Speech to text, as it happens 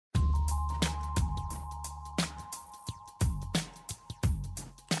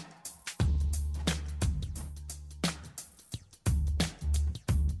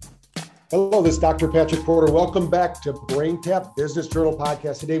Hello, this is Dr. Patrick Porter. Welcome back to BrainTap Business Journal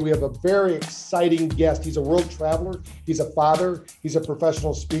Podcast. Today we have a very exciting guest. He's a world traveler. He's a father. He's a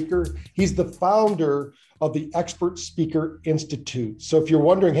professional speaker. He's the founder of the Expert Speaker Institute. So if you're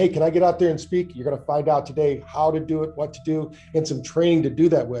wondering, hey, can I get out there and speak? You're going to find out today how to do it, what to do, and some training to do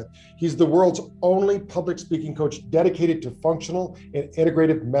that with. He's the world's only public speaking coach dedicated to functional and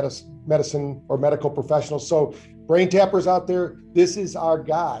integrative medicine or medical professionals. So brain tappers out there, this is our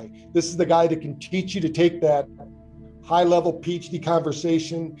guy. This is the guy that can teach you to take that high-level PhD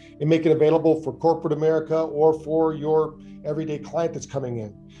conversation and make it available for corporate America or for your everyday client that's coming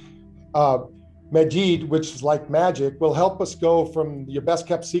in. Majid, which is like magic, will help us go from your best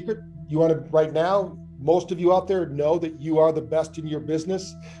kept secret. You want to, right now, most of you out there know that you are the best in your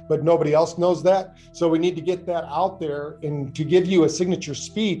business, but nobody else knows that. So we need to get that out there and to give you a signature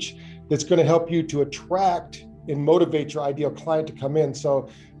speech that's going to help you to attract and motivate your ideal client to come in. So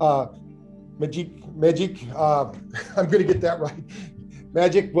Majid, I'm going to get that right.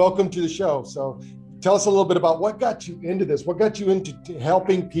 Magic, welcome to the show. So tell us a little bit about what got you into this, what got you into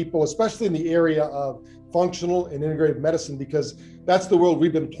helping people, especially in the area of functional and integrative medicine, because that's the world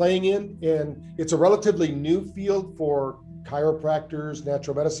we've been playing in. And it's a relatively new field for chiropractors,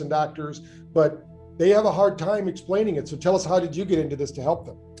 natural medicine doctors, but they have a hard time explaining it. So tell us, how did you get into this to help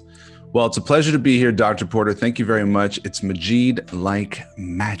them? Well, it's a pleasure to be here, Dr. Porter. Thank you very much. It's Majid like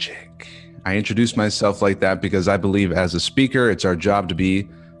magic. I introduce myself like that because I believe as a speaker, it's our job to be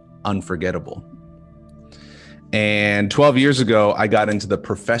unforgettable. And 12 years ago, I got into the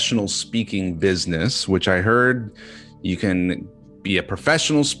professional speaking business, which I heard you can be a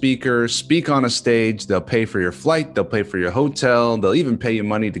professional speaker, speak on a stage, they'll pay for your flight, they'll pay for your hotel, they'll even pay you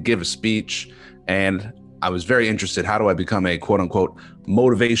money to give a speech. And I was very interested, how do I become a quote unquote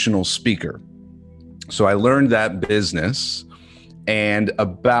motivational speaker? So I learned that business. And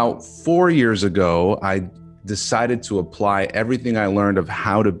about 4 years ago, I decided to apply everything I learned of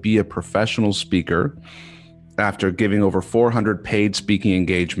how to be a professional speaker after giving over 400 paid speaking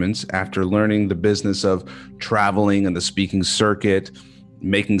engagements, after learning the business of traveling and the speaking circuit,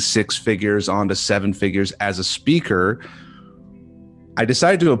 making 6 figures onto 7 figures as a speaker. I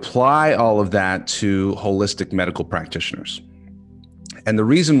decided to apply all of that to holistic medical practitioners. And the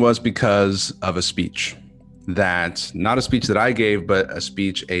reason was because of a speech not a speech that I gave, but a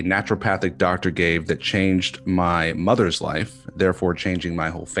speech a naturopathic doctor gave that changed my mother's life, therefore changing my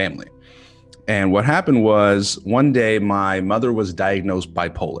whole family. And what happened was, one day my mother was diagnosed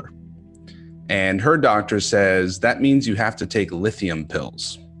bipolar, and her doctor says, that means you have to take lithium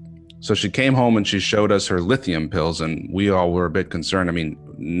pills. So she came home and she showed us her lithium pills, and we all were a bit concerned. I mean,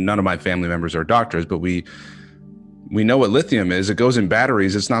 none of my family members are doctors, but we know what lithium is. It goes in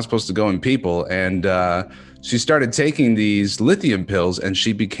batteries. It's not supposed to go in people. And she started taking these lithium pills, and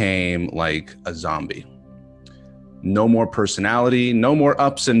she became like a zombie. No more personality, no more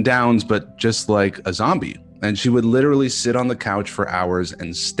ups and downs, but just like a zombie. And she would literally sit on the couch for hours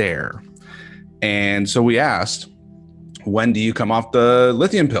and stare. And so we asked, when do you come off the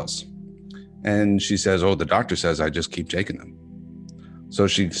lithium pills? And she says, oh, the doctor says I just keep taking them. So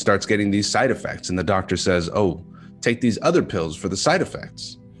she starts getting these side effects, and the doctor says, oh, take these other pills for the side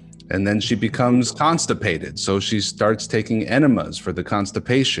effects. And then she becomes constipated. So she starts taking enemas for the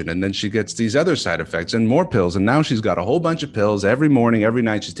constipation. And then she gets these other side effects and more pills. And now she's got a whole bunch of pills every morning, every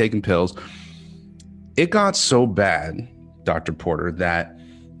night she's taking pills. It got so bad, Dr. Porter, that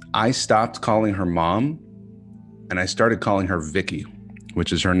I stopped calling her mom and I started calling her Vicky,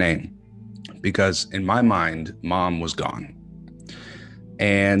 which is her name, because in my mind, mom was gone.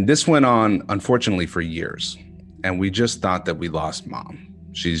 And this went on, unfortunately, for years. And we just thought that we lost mom.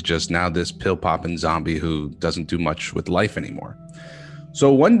 She's just now this pill-popping zombie who doesn't do much with life anymore.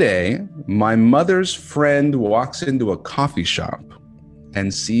 So one day, my mother's friend walks into a coffee shop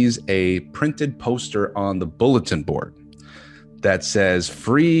and sees a printed poster on the bulletin board that says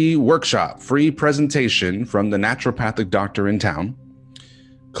free workshop, free presentation from the naturopathic doctor in town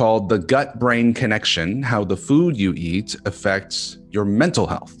called The Gut-Brain Connection, How the Food You Eat Affects Your Mental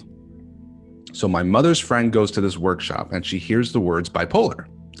Health. So my mother's friend goes to this workshop and she hears the words bipolar.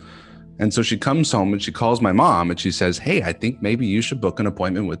 And so she comes home and she calls my mom and she says, hey, I think maybe you should book an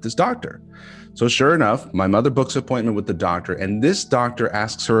appointment with this doctor. So sure enough, my mother books an appointment with the doctor, and this doctor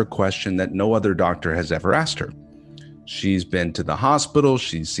asks her a question that no other doctor has ever asked her. She's been to the hospital,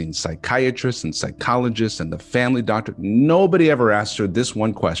 she's seen psychiatrists and psychologists and the family doctor. Nobody ever asked her this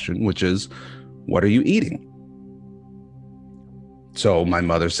one question, which is, what are you eating? So my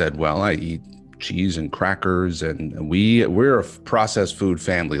mother said, well, I eat cheese and crackers, and we're a processed food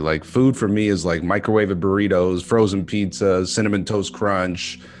family. Like, food for me is like microwave burritos, frozen pizza, cinnamon toast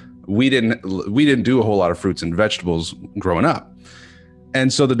crunch, we didn't do a whole lot of fruits and vegetables growing up.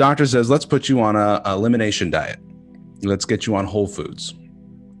 And so the doctor says, let's put you on a elimination diet. Let's get you on whole foods.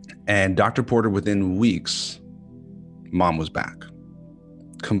 And Dr. Porter, within weeks, mom was back.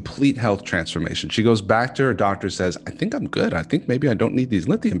 Complete health transformation. She goes back to her doctor, says, I think I'm good. I think maybe I don't need these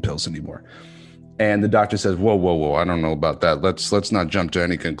lithium pills anymore. And the doctor says, whoa, I don't know about that. Let's not jump to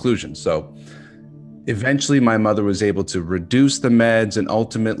any conclusions. So eventually my mother was able to reduce the meds, and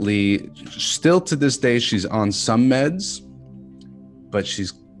ultimately, still to this day, she's on some meds, but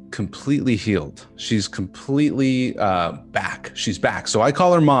she's completely healed. She's completely back. She's back. So I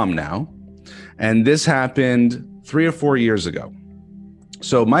call her mom now. And this happened 3 or 4 years ago.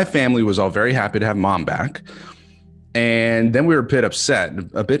 So my family was all very happy to have mom back. And then we were a bit upset,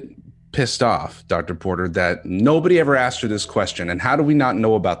 a bit pissed off, Dr. Porter, that nobody ever asked her this question. And how do we not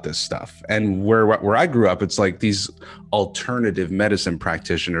know about this stuff? And where I grew up, it's like these alternative medicine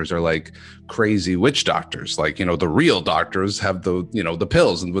practitioners are like crazy witch doctors. Like, the real doctors have the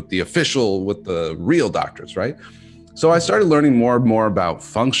pills, and with the real doctors, right? So I started learning more and more about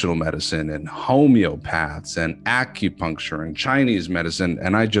functional medicine and homeopaths and acupuncture and Chinese medicine.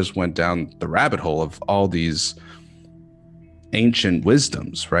 And I just went down the rabbit hole of all these ancient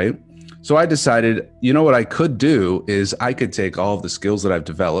wisdoms, right? So I decided, what I could do is I could take all of the skills that I've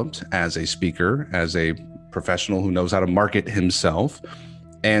developed as a speaker, as a professional who knows how to market himself,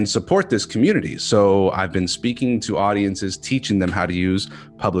 and support this community. So I've been speaking to audiences, teaching them how to use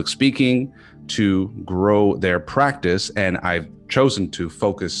public speaking to grow their practice. And I've chosen to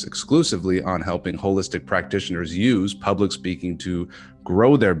focus exclusively on helping holistic practitioners use public speaking to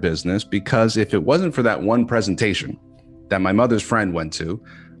grow their business, because if it wasn't for that one presentation that my mother's friend went to,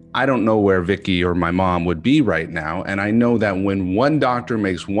 I don't know where Vicky or my mom would be right now. And I know that when one doctor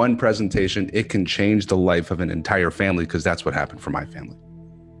makes one presentation, it can change the life of an entire family, because that's what happened for my family.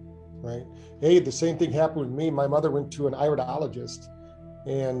 Right. Hey, the same thing happened with me. My mother went to an iridologist,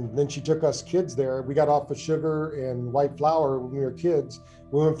 and then she took us kids there. We got off of sugar and white flour when we were kids.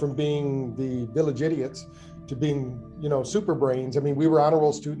 We went from being the village idiots to being, super brains. I mean, we were honor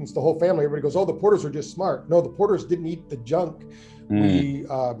roll students, the whole family. Everybody goes, oh, the Porters are just smart. No, the Porters didn't eat the junk.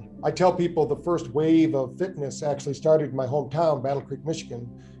 I tell people the first wave of fitness actually started in my hometown, Battle Creek, Michigan.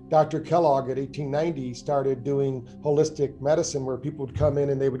 Dr. Kellogg at 1890 started doing holistic medicine, where people would come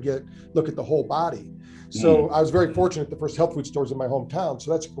in and they would look at the whole body. So I was very fortunate, the first health food stores in my hometown.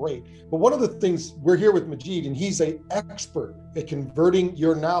 So that's great. But one of the things, we're here with Majid, and he's an expert at converting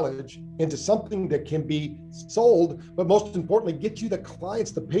your knowledge into something that can be sold, but most importantly, get you the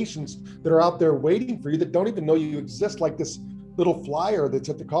clients, the patients that are out there waiting for you that don't even know you exist, like this little flyer that's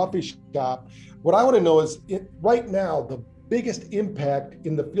at the coffee shop. What I want to know is, right now, the biggest impact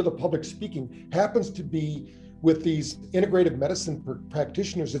in the field of public speaking happens to be with these integrative medicine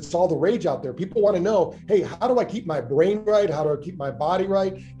practitioners. It's all the rage out there. People want to know, hey, how do I keep my brain right? How do I keep my body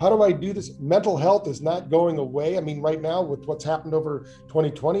right? How do I do this? Mental health is not going away. I mean, right now with what's happened over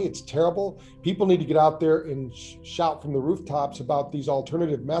 2020, it's terrible. People need to get out there and shout from the rooftops about these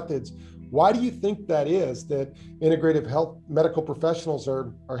alternative methods. Why do you think that is, that integrative health medical professionals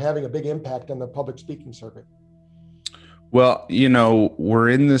are having a big impact on the public speaking circuit? Well, we're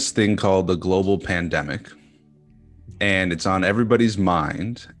in this thing called the global pandemic, and it's on everybody's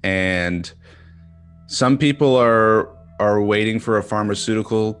mind. And some people are waiting for a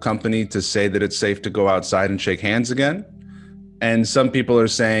pharmaceutical company to say that it's safe to go outside and shake hands again. And some people are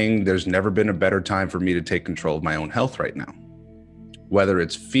saying there's never been a better time for me to take control of my own health right now. Whether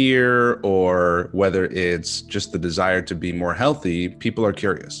it's fear or whether it's just the desire to be more healthy, people are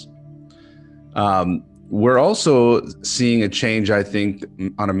curious. We're also seeing a change, I think,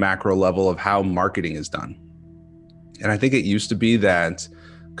 on a macro level of how marketing is done. And I think it used to be that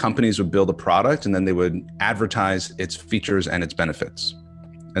companies would build a product and then they would advertise its features and its benefits.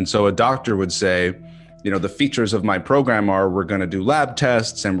 And so a doctor would say, the features of my program are, we're going to do lab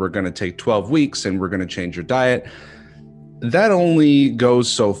tests, and we're going to take 12 weeks, and we're going to change your diet. That only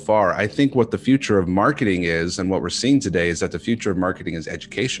goes so far. I think what the future of marketing is, and what we're seeing today, is that the future of marketing is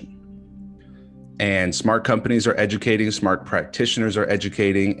education. And smart companies are educating, smart practitioners are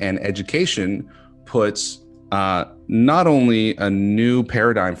educating, and education puts not only a new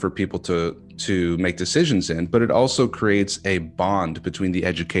paradigm for people to make decisions in, but it also creates a bond between the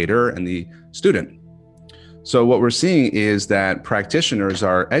educator and the student. So what we're seeing is that practitioners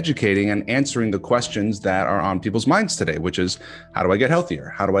are educating and answering the questions that are on people's minds today, which is, how do I get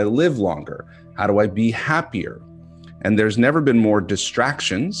healthier? How do I live longer? How do I be happier? And there's never been more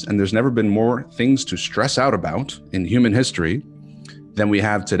distractions, and there's never been more things to stress out about in human history than we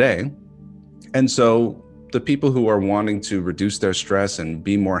have today. And so the people who are wanting to reduce their stress and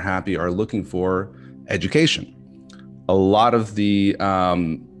be more happy are looking for education. A lot of the,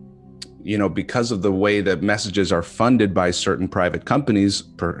 because of the way that messages are funded by certain private companies,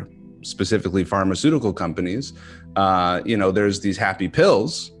 specifically pharmaceutical companies, there's these happy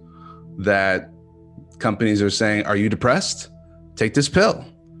pills that companies are saying, are you depressed? Take this pill.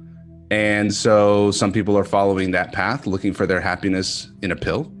 And so some people are following that path, looking for their happiness in a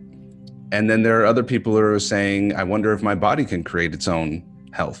pill. And then there are other people who are saying, I wonder if my body can create its own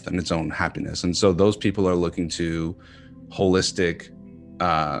health and its own happiness. And so those people are looking to holistic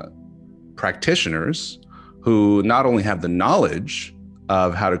practitioners who not only have the knowledge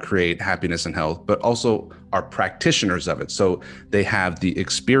of how to create happiness and health, but also are practitioners of it. So they have the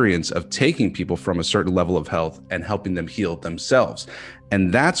experience of taking people from a certain level of health and helping them heal themselves.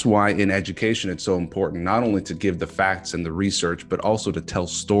 And that's why in education, it's so important, not only to give the facts and the research, but also to tell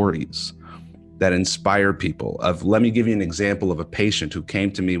stories that inspire people. Let me give you an example of a patient who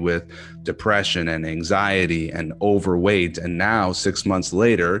came to me with depression and anxiety and overweight. And now 6 months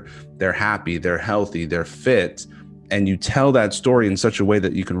later, they're happy, they're healthy, they're fit. And you tell that story in such a way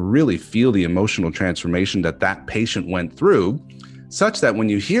that you can really feel the emotional transformation that patient went through, such that when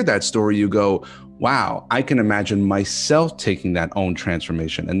you hear that story, you go, wow, I can imagine myself taking that own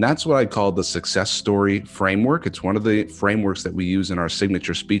transformation. And that's what I call the success story framework. It's one of the frameworks that we use in our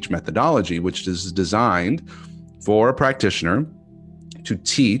signature speech methodology, which is designed for a practitioner to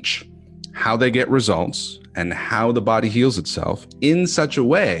teach how they get results and how the body heals itself in such a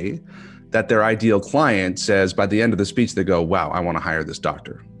way that their ideal client says, by the end of the speech, they go, wow, I want to hire this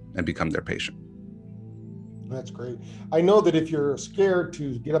doctor and become their patient. That's great. I know that if you're scared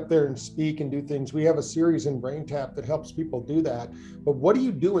to get up there and speak and do things, we have a series in BrainTap that helps people do that. But what do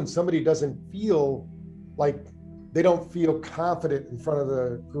you do when somebody doesn't feel like they don't feel confident in front of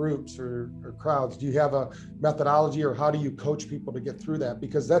the groups or crowds? Do you have a methodology, or how do you coach people to get through that?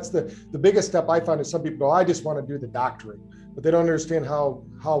 Because that's the biggest step I find is some people go, I just want to do the doctoring, but they don't understand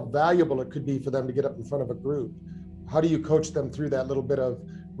how valuable it could be for them to get up in front of a group. How do you coach them through that little bit of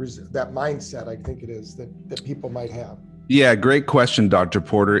that mindset, I think it is, that people might have? Yeah, great question, Dr.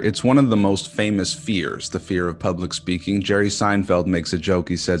 Porter. It's one of the most famous fears, the fear of public speaking. Jerry Seinfeld makes a joke.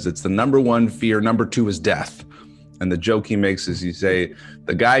 He says it's the number one fear. Number two is death. And the joke he makes is he say,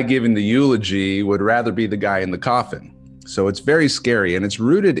 the guy giving the eulogy would rather be the guy in the coffin. So it's very scary. And it's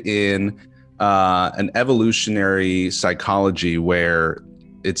rooted in an evolutionary psychology where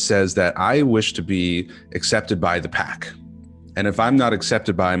it says that I wish to be accepted by the pack. And if I'm not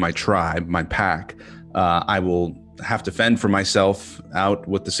accepted by my tribe, my pack, I will have to fend for myself out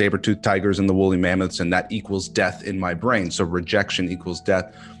with the saber-toothed tigers and the woolly mammoths, and that equals death in my brain. So rejection equals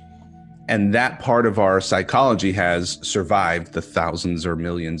death. And that part of our psychology has survived the thousands or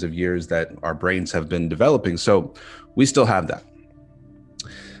millions of years that our brains have been developing. So we still have that.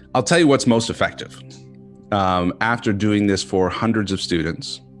 I'll tell you what's most effective. After doing this for hundreds of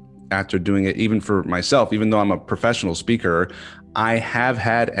students, after doing it even for myself, even though I'm a professional speaker, I have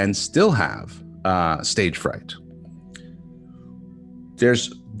had and still have stage fright.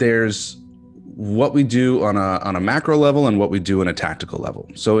 There's what we do on a macro level and what we do on a tactical level.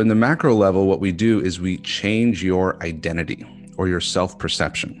 So in the macro level, what we do is we change your identity or your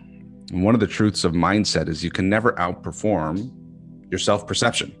self-perception. And one of the truths of mindset is you can never outperform your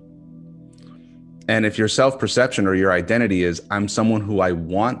self-perception. And if your self-perception or your identity is, I'm someone who I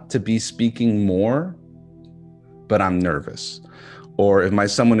want to be speaking more, but I'm nervous. Or if my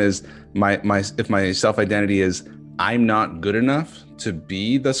self-identity is, I'm not good enough to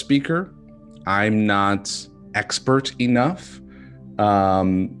be the speaker, I'm not expert enough.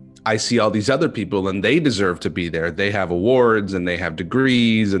 I see all these other people and they deserve to be there. They have awards and they have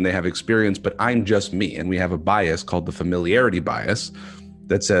degrees and they have experience, but I'm just me. And we have a bias called the familiarity bias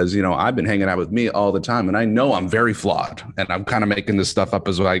that says, I've been hanging out with me all the time and I know I'm very flawed and I'm kind of making this stuff up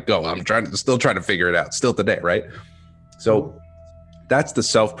as I go. I'm still trying to figure it out still today, right? So that's the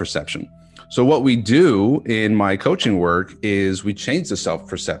self-perception. So what we do in my coaching work is we change the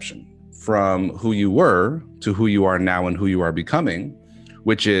self-perception from who you were to who you are now and who you are becoming,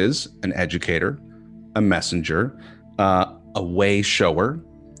 which is an educator, a messenger, a way shower.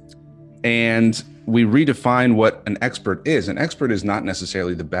 And we redefine what an expert is. An expert is not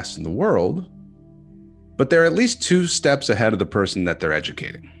necessarily the best in the world, but they're at least 2 steps ahead of the person that they're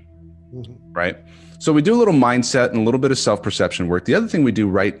educating, right? So we do a little mindset and a little bit of self-perception work. The other thing we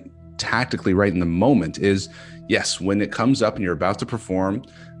do tactically right in the moment is, yes, when it comes up and you're about to perform,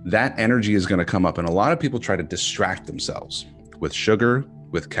 that energy is going to come up. And a lot of people try to distract themselves with sugar,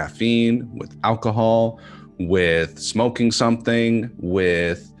 with caffeine, with alcohol, with smoking something,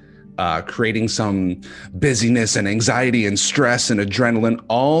 with creating some busyness and anxiety and stress and adrenaline,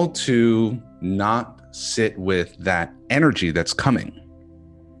 all to not sit with that energy that's coming.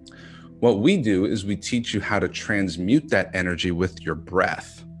 What we do is we teach you how to transmute that energy with your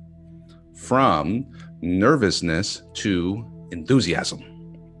breath from nervousness to enthusiasm.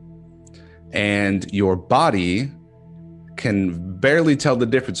 And your body can barely tell the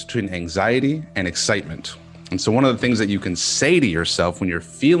difference between anxiety and excitement. And so one of the things that you can say to yourself when you're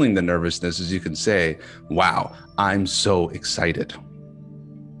feeling the nervousness is you can say, wow, I'm so excited.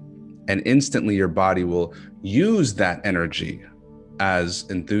 And instantly your body will use that energy as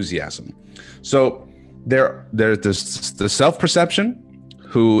enthusiasm. So there's the self-perception,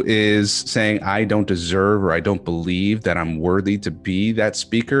 who is saying, I don't deserve or I don't believe that I'm worthy to be that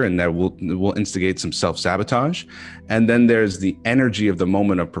speaker, and that will instigate some self-sabotage. And then there's the energy of the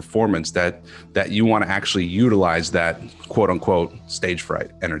moment of performance that you want to actually utilize that quote unquote stage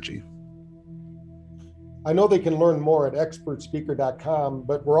fright energy. I know they can learn more at expertspeaker.com,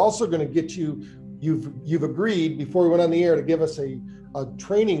 but we're also going to get you've agreed before we went on the air to give us a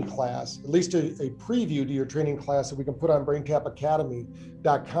training class, at least a preview to your training class that we can put on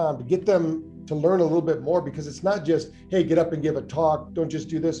braintapacademy.com to get them to learn a little bit more, because it's not just, hey, get up and give a talk, don't just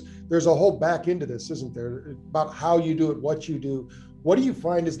do this. There's a whole back into this, isn't there, about how you do it, what you do. What do you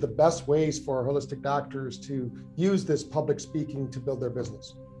find is the best ways for holistic doctors to use this public speaking to build their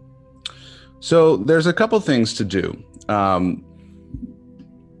business? So there's a couple things to do.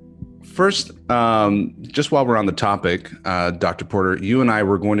 First, just while we're on the topic, Dr. Porter, you and I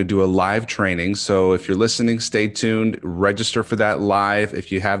were going to do a live training. So if you're listening, stay tuned, register for that live.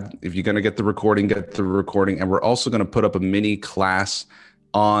 If you're going to get the recording. And we're also going to put up a mini class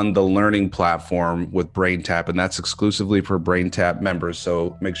on the learning platform with BrainTap, and that's exclusively for BrainTap members.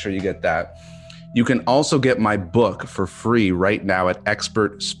 So make sure you get that. You can also get my book for free right now at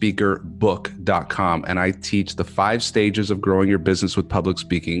expertspeakerbook.com. And I teach the 5 stages of growing your business with public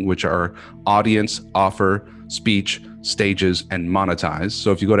speaking, which are audience, offer, speech, stages, and monetize.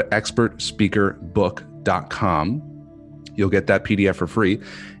 So if you go to expertspeakerbook.com, you'll get that PDF for free.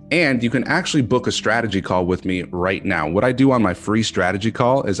 And you can actually book a strategy call with me right now. What I do on my free strategy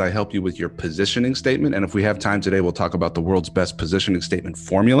call is I help you with your positioning statement. And if we have time today, we'll talk about the world's best positioning statement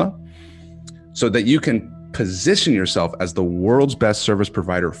formula, so that you can position yourself as the world's best service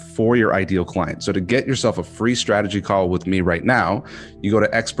provider for your ideal client. So to get yourself a free strategy call with me right now, you go to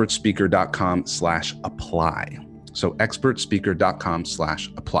expertspeaker.com/apply. So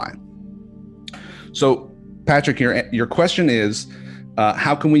expertspeaker.com/apply. So Patrick, your question is,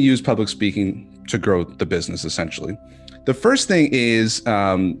 how can we use public speaking to grow the business, essentially? The first thing is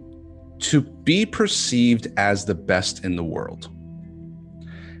to be perceived as the best in the world.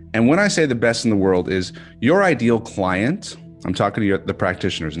 And when I say the best in the world is your ideal client, I'm talking to the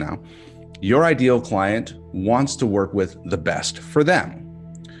practitioners now, your ideal client wants to work with the best for them.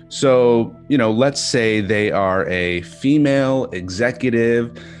 So, let's say they are a female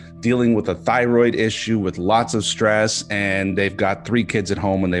executive dealing with a thyroid issue with lots of stress, and they've got 3 kids at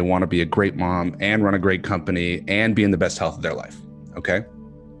home, and they want to be a great mom and run a great company and be in the best health of their life. Okay.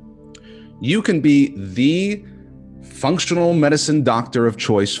 You can be the functional medicine doctor of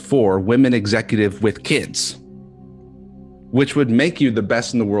choice for women executive with kids, which would make you the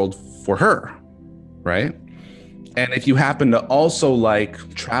best in the world for her, right? And if you happen to also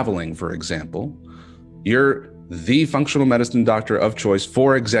like traveling, for example, you're the functional medicine doctor of choice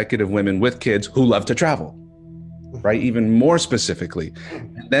for executive women with kids who love to travel, right? Even more specifically.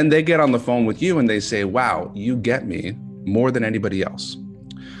 And then they get on the phone with you and they say, wow, you get me more than anybody else.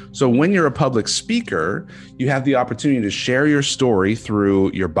 So when you're a public speaker, you have the opportunity to share your story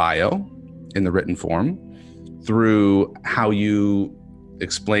through your bio in the written form, through how you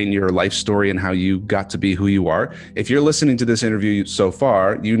explain your life story and how you got to be who you are. If you're listening to this interview so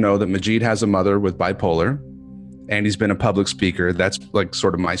far, you know that Majid has a mother with bipolar, and he's been a public speaker. That's like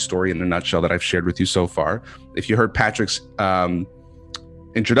sort of my story in a nutshell that I've shared with you so far. If you heard Patrick's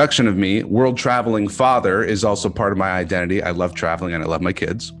introduction of me, world traveling father is also part of my identity. I love traveling and I love my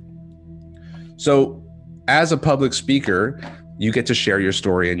kids. So as a public speaker, you get to share your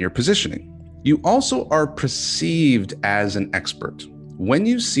story and your positioning. You also are perceived as an expert. When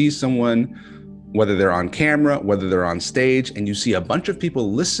you see someone, whether they're on camera, whether they're on stage, and you see a bunch of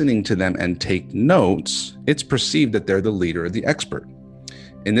people listening to them and take notes, it's perceived that they're the leader or the expert.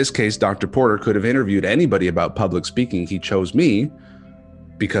 In this case, Dr. Porter could have interviewed anybody about public speaking. He chose me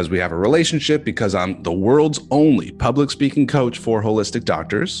because we have a relationship, because I'm the world's only public speaking coach for holistic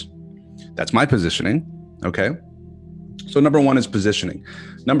doctors. That's my positioning, okay? So number 1 is positioning.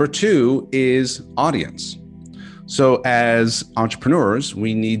 Number 2 is audience. So as entrepreneurs,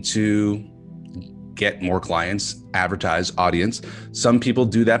 we need to get more clients, advertise, audience. Some people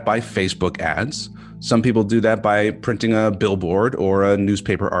do that by Facebook ads. Some people do that by printing a billboard or a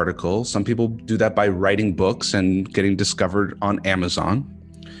newspaper article. Some people do that by writing books and getting discovered on Amazon.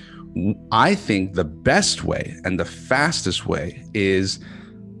 I think the best way and the fastest way is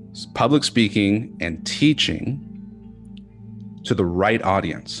public speaking and teaching to the right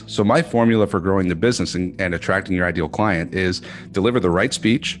audience. So my formula for growing the business and attracting your ideal client is deliver the right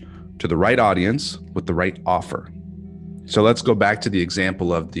speech to the right audience with the right offer. So let's go back to the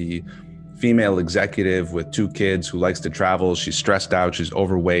example of the female executive with 2 kids who likes to travel. She's stressed out. She's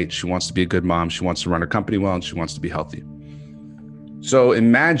overweight. She wants to be a good mom. She wants to run her company well, and she wants to be healthy. So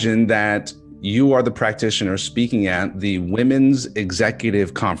imagine that you are the practitioner speaking at the Women's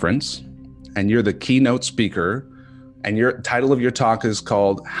Executive Conference, and you're the keynote speaker, and your title of your talk is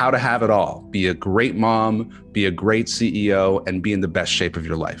called How to Have It All, Be a Great Mom, Be a Great CEO, and Be in the Best Shape of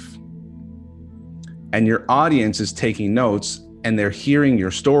Your Life. And your audience is taking notes, and they're hearing your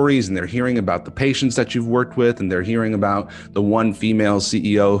stories, and they're hearing about the patients that you've worked with, and they're hearing about the one female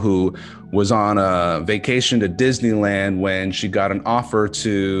CEO who was on a vacation to Disneyland when she got an offer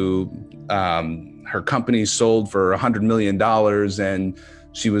to her company sold for $100 million, and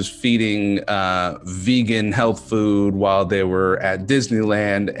she was feeding vegan health food while they were at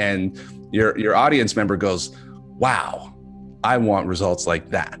Disneyland. And your audience member goes, wow, I want results like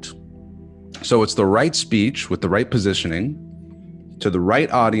that. So it's the right speech with the right positioning to the right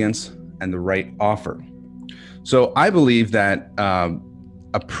audience and the right offer. So I believe that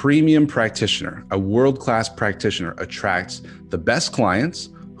a premium practitioner, a world-class practitioner, attracts the best clients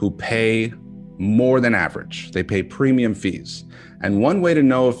who pay more than average. They pay premium fees. And one way to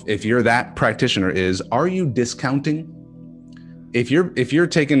know if you're that practitioner is, are you discounting? If you're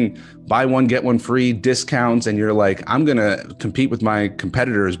taking buy one, get one free discounts, and you're like, I'm gonna compete with my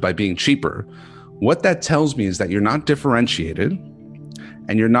competitors by being cheaper, what that tells me is that you're not differentiated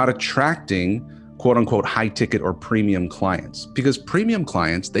and you're not attracting quote unquote high ticket or premium clients. Because premium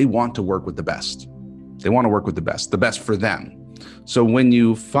clients, they want to work with the best. They want to work with the best for them. So when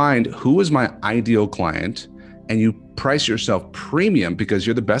you find who is my ideal client and you price yourself premium because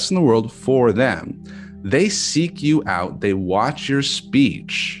you're the best in the world for them, they seek you out, they watch your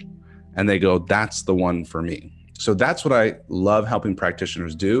speech, and they go, that's the one for me. So that's what I love helping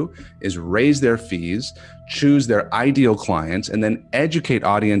practitioners do, is raise their fees, choose their ideal clients, and then educate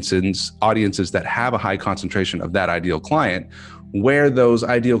audiences that have a high concentration of that ideal client, where those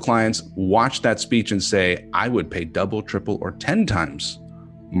ideal clients watch that speech and say, I would pay double, triple, or 10 times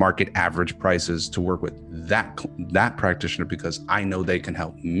market average prices to work with that practitioner because I know they can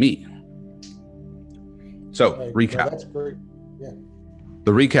help me. So recap. Yeah, that's great. Yeah.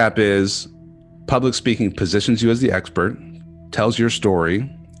 The recap is public speaking positions you as the expert, tells your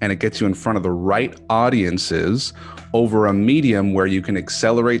story, and it gets you in front of the right audiences over a medium where you can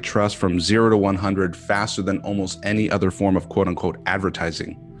accelerate trust from 0 to 100 faster than almost any other form of quote unquote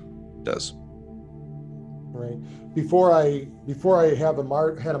advertising does. Right. Before I had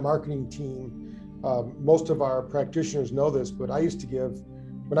a marketing team, most of our practitioners know this, but I used to give,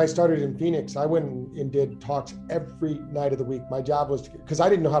 when I started in Phoenix, I went and did talks every night of the week. My job was because I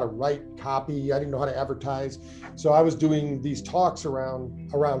didn't know how to write copy. I didn't know how to advertise. So I was doing these talks around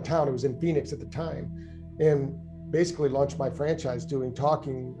town. It was in Phoenix at the time, and basically launched my franchise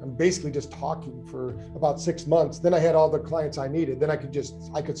talking. I'm basically just talking for about 6 months. Then I had all the clients I needed. Then I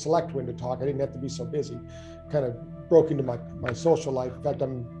could select when to talk. I didn't have to be so busy. Kind of broke into my social life. In fact,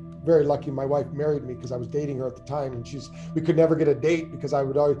 I'm very lucky my wife married me because I was dating her at the time, and we could never get a date because I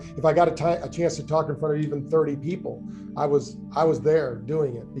would always, if I got a chance to talk in front of even 30 people, I was there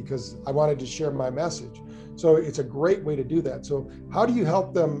doing it because I wanted to share my message. So it's a great way to do that. So how do you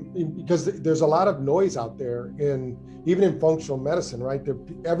help them? Because there's a lot of noise out there, even in functional medicine, right?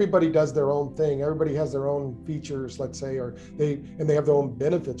 Everybody does their own thing. Everybody has their own features, let's say, and they have their own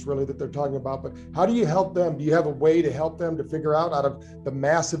benefits really that they're talking about. But how do you help them? Do you have a way to help them to figure out of the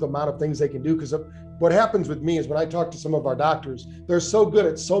massive amount of things they can do? Because what happens with me is when I talk to some of our doctors, they're so good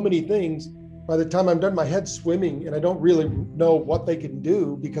at so many things. By the time I'm done, my head's swimming and I don't really know what they can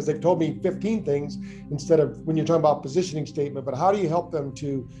do because they've told me 15 things instead of when you're talking about positioning statement. But how do you help them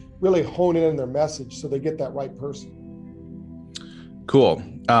to really hone in on their message so they get that right person? Cool.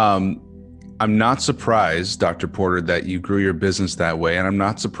 I'm not surprised, Dr. Porter, that you grew your business that way. And I'm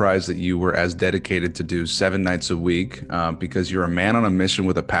not surprised that you were as dedicated to do 7 nights a week because you're a man on a mission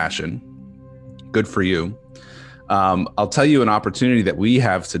with a passion. Good for you. I'll tell you an opportunity that we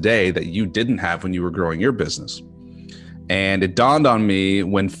have today that you didn't have when you were growing your business. And it dawned on me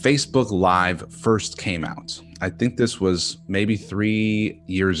when Facebook Live first came out. I think this was maybe 3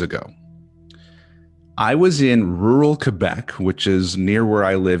 years ago. I was in rural Quebec, which is near where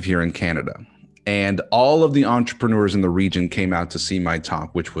I live here in Canada. And all of the entrepreneurs in the region came out to see my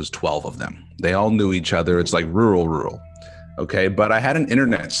talk, which was 12 of them. They all knew each other. It's like rural. Okay, but I had an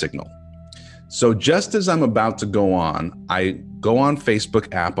internet signal. So just as I'm about to go on, I go on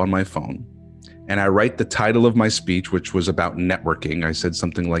Facebook app on my phone and I write the title of my speech, which was about networking. I said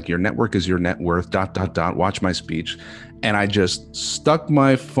something like, your network is your net worth, ... Watch my speech. And I just stuck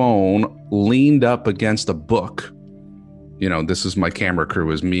my phone leaned up against a book. You know, this is my camera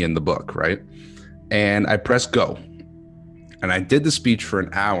crew, is me and the book, right? And I pressed go. And I did the speech for an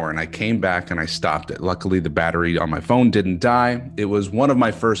hour and I came back and I stopped it. Luckily, the battery on my phone didn't die. It was one of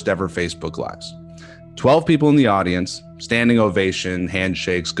my first ever Facebook Lives. 12 people in the audience, standing ovation,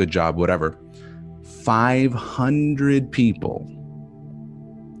 handshakes, good job, whatever. 500 people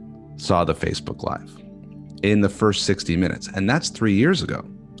saw the Facebook Live in the first 60 minutes. And that's 3 years ago.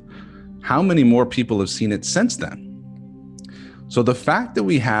 How many more people have seen it since then? So the fact that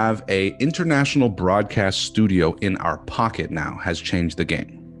we have an international broadcast studio in our pocket now has changed the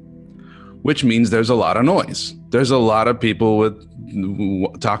game, which means there's a lot of noise. There's a lot of people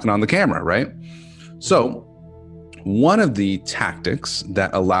talking on the camera, right? So one of the tactics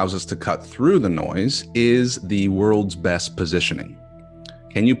that allows us to cut through the noise is the world's best positioning.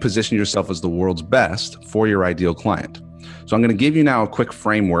 Can you position yourself as the world's best for your ideal client? So I'm going to give you now a quick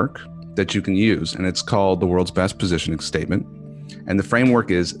framework that you can use, and it's called the world's best positioning statement. And the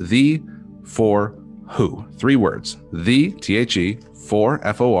framework is the, for, who. 3 words. The, THE, for,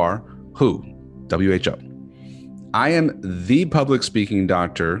 FOR, who, WHO. I am the public speaking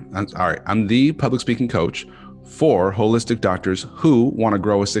doctor. I'm the public speaking coach for holistic doctors who want to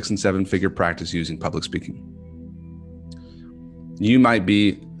grow a 6- and 7-figure practice using public speaking. You might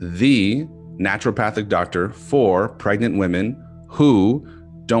be the naturopathic doctor for pregnant women who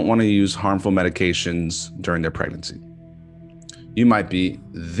don't want to use harmful medications during their pregnancy. You might be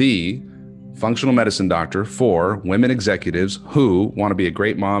the functional medicine doctor for women executives who want to be a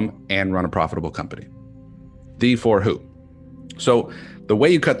great mom and run a profitable company. The, for, who. So the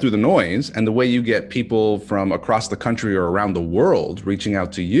way you cut through the noise and the way you get people from across the country or around the world reaching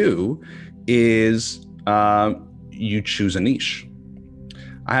out to you is you choose a niche.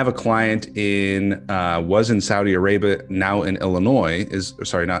 I have a client was in Saudi Arabia, now in Illinois,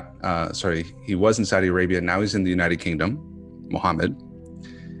 he was in Saudi Arabia, now he's in the United Kingdom. Mohammed.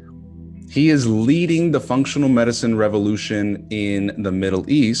 He is leading the functional medicine revolution in the Middle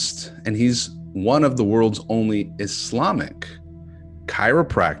East, and he's one of the world's only Islamic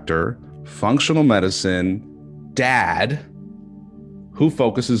chiropractor, functional medicine dad who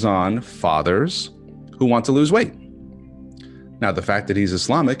focuses on fathers who want to lose weight. Now, the fact that he's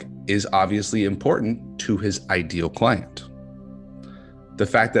Islamic is obviously important to his ideal client. The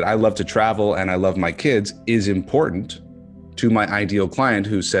fact that I love to travel and I love my kids is important to my ideal client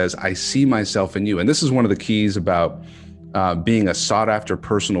who says, I see myself in you. And this is one of the keys about being a sought after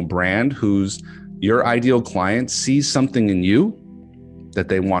personal brand, who's your ideal client sees something in you that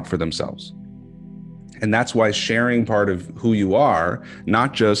they want for themselves. And that's why sharing part of who you are,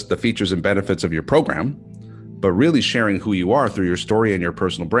 not just the features and benefits of your program, but really sharing who you are through your story and your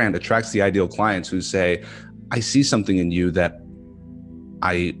personal brand attracts the ideal clients who say, I see something in you that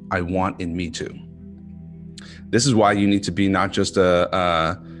I want in me too. This is why you need to be not just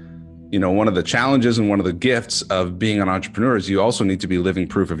one of the challenges and one of the gifts of being an entrepreneur is you also need to be living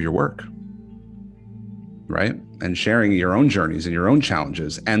proof of your work, right? And sharing your own journeys and your own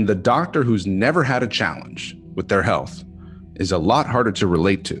challenges. And the doctor who's never had a challenge with their health is a lot harder to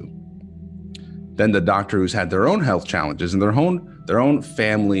relate to than the doctor who's had their own health challenges and their own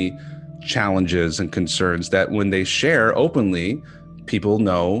family challenges and concerns that when they share openly, people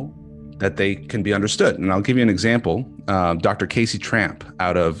know that they can be understood. And I'll give you an example. Dr. Casey Tramp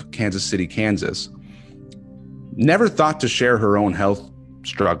out of Kansas City, Kansas, never thought to share her own health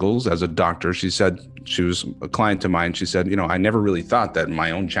struggles as a doctor. She said, she was a client of mine. She said, I never really thought that my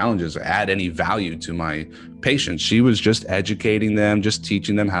own challenges add any value to my patients. She was just educating them, just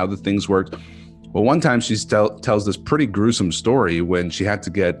teaching them how the things worked. Well, one time she tells this pretty gruesome story when she had to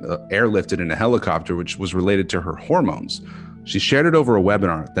get airlifted in a helicopter, which was related to her hormones. She shared it over a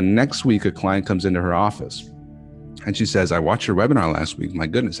webinar. The next week, a client comes into her office and she says, I watched your webinar last week. My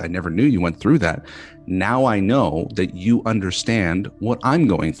goodness, I never knew you went through that. Now I know that you understand what I'm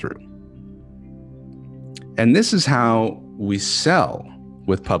going through. And this is how we sell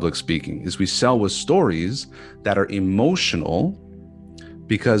with public speaking, is we sell with stories that are emotional,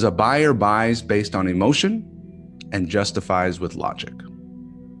 because a buyer buys based on emotion and justifies with logic.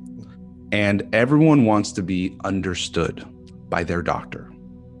 And everyone wants to be understood by their doctor,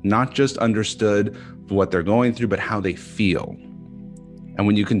 not just understood for what they're going through, but how they feel. And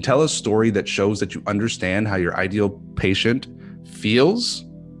when you can tell a story that shows that you understand how your ideal patient feels,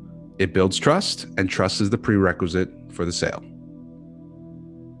 it builds trust, and trust is the prerequisite for the sale.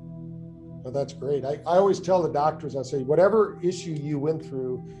 Well, that's great. I always tell the doctors, I say, whatever issue you went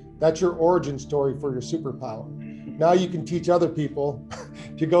through, that's your origin story for your superpower. Now you can teach other people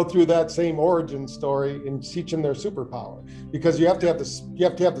to go through that same origin story and teach them their superpower, because you have to have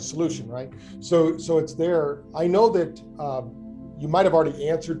the solution, right? So it's there. I know that you might have already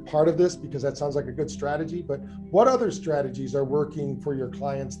answered part of this, because that sounds like a good strategy, but what other strategies are working for your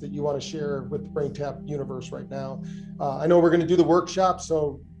clients that you want to share with the BrainTap universe right now? I know we're going to do the workshop,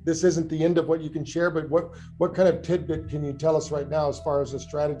 so this isn't the end of what you can share, but what kind of tidbit can you tell us right now as far as a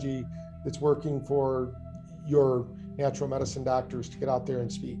strategy that's working for your natural medicine doctors to get out there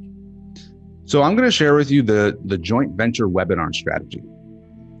and speak? So I'm going to share with you the joint venture webinar strategy.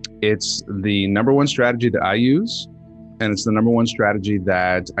 It's the number one strategy that I use, and it's the number one strategy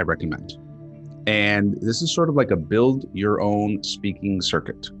that I recommend. And this is sort of like a build your own speaking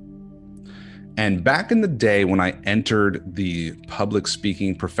circuit. And back in the day when I entered the public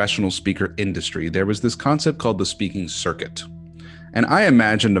speaking, professional speaker industry, there was this concept called the speaking circuit. And I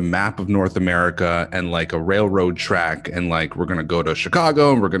imagined a map of North America and like a railroad track, and like we're going to go to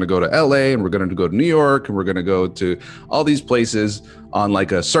Chicago, and we're going to go to LA, and we're going to go to New York, and we're going to go to all these places on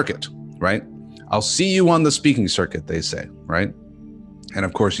like a circuit, right? I'll see you on the speaking circuit, they say, right? And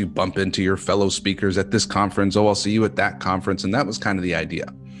of course you bump into your fellow speakers at this conference. Oh, I'll see you at that conference. And that was kind of the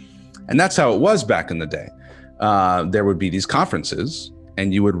idea. And that's how it was back in the day. There would be these conferences,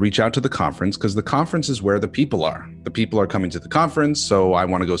 and you would reach out to the conference, because the conference is where the people are. The people are coming to the conference, so I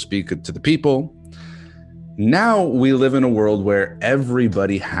want to go speak to the people. Now we live in a world where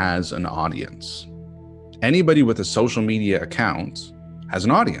everybody has an audience. Anybody with a social media account has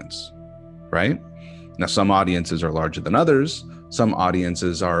an audience, right? Now, some audiences are larger than others. Some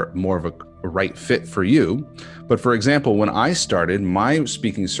audiences are more of a right fit for you. But for example, when I started, my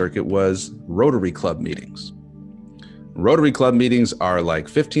speaking circuit was Rotary Club meetings. Rotary Club meetings are like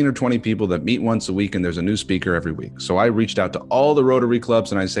 15 or 20 people that meet once a week, and there's a new speaker every week. So I reached out to all the Rotary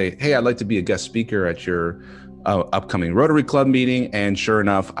Clubs and I say, hey, I'd like to be a guest speaker at your upcoming Rotary Club meeting. And sure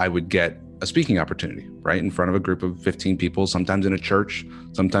enough, I would get a speaking opportunity right in front of a group of 15 people, sometimes in a church,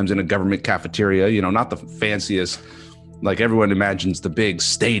 sometimes in a government cafeteria, not the fanciest, like everyone imagines the big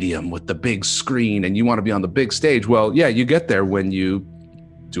stadium with the big screen and you want to be on the big stage. Well, yeah, you get there when you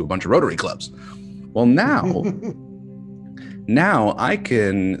do a bunch of Rotary Clubs. Well, now I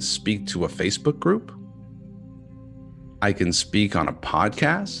can speak to a Facebook group. I can speak on a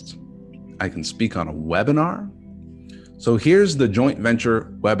podcast. I can speak on a webinar. So here's the joint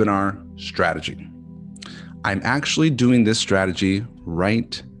venture webinar strategy. I'm actually doing this strategy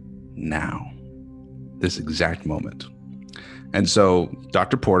right now, this exact moment. And so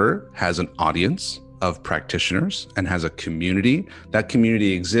Dr. Porter has an audience of practitioners and has a community. That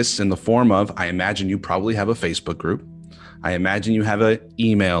community exists in the form of, I imagine you probably have a Facebook group. I imagine you have an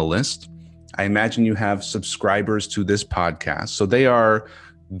email list. I imagine you have subscribers to this podcast. So they are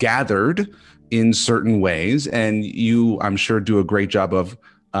gathered in certain ways, and you, I'm sure, do a great job of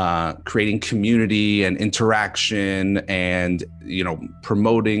creating community and interaction and,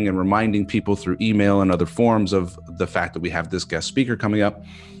 promoting and reminding people through email and other forms of the fact that we have this guest speaker coming up.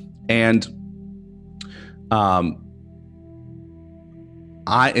 And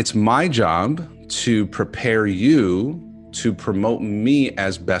it's my job to prepare you to promote me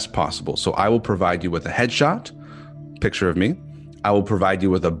as best possible. So I will provide you with a headshot, picture of me. I will provide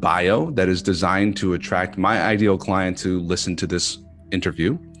you with a bio that is designed to attract my ideal client to listen to this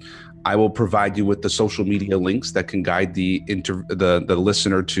interview. I will provide you with the social media links that can guide the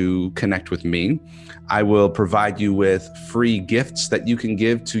listener to connect with me. I will provide you with free gifts that you can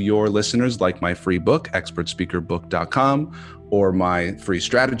give to your listeners, like my free book, expertspeakerbook.com, or my free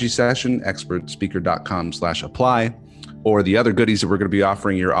strategy session, expertspeaker.com/apply, or the other goodies that we're going to be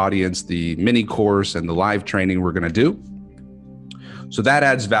offering your audience, the mini course and the live training we're going to do. So that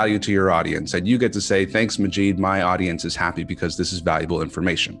adds value to your audience. And you get to say, thanks, Majid, my audience is happy because this is valuable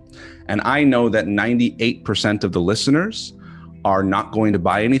information. And I know that 98% of the listeners are not going to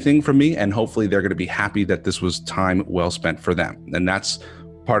buy anything from me. And hopefully they're going to be happy that this was time well spent for them. And that's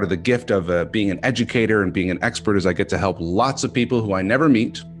part of the gift of being an educator and being an expert, is I get to help lots of people who I never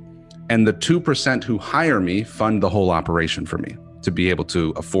meet. And the 2% who hire me fund the whole operation for me to be able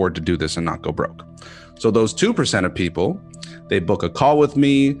to afford to do this and not go broke. So those 2% of people, they book a call with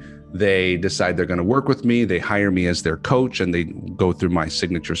me, They decide they're going to work with me. They hire me as their coach, and they go through my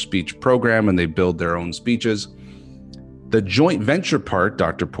signature speech program, and they build their own speeches. The joint venture part,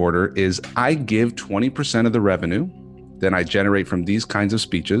 Dr. Porter, is I give 20% of the revenue that I generate from these kinds of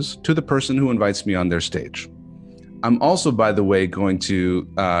speeches to the person who invites me on their stage. I'm also, by the way, going to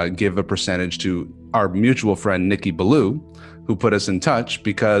give a percentage to our mutual friend, Nikki Ballou, who put us in touch,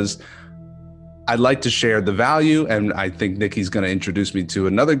 because I'd like to share the value. And I think Nikki's going to introduce me to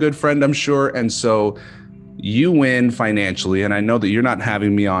another good friend, I'm sure. And so you win financially. And I know that you're not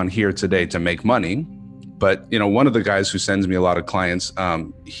having me on here today to make money. But, you know, one of the guys who sends me a lot of clients,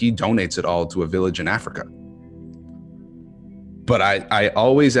 he donates it all to a village in Africa. But I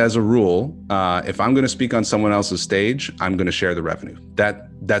always, as a rule, if I'm going to speak on someone else's stage, I'm going to share the revenue.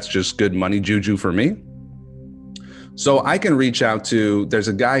 That's just good money juju for me. So I can reach out to, there's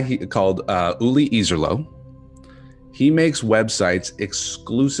a guy called Uli Iserlo. He makes websites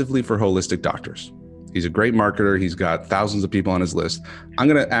exclusively for holistic doctors. He's a great marketer. He's got thousands of people on his list. I'm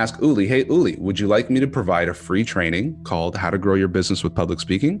going to ask Uli, hey, Uli, would you like me to provide a free training called How to Grow Your Business with Public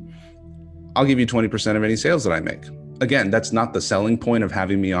Speaking? I'll give you 20% of any sales that I make. Again, that's not the selling point of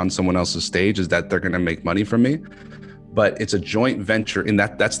having me on someone else's stage, is that they're going to make money from me. But it's a joint venture, and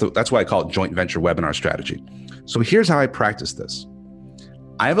that's why I call it joint venture webinar strategy. So here's how I practice this.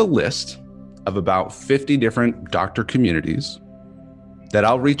 I have a list of about 50 different doctor communities that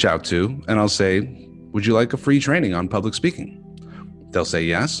I'll reach out to, and I'll say, would you like a free training on public speaking? They'll say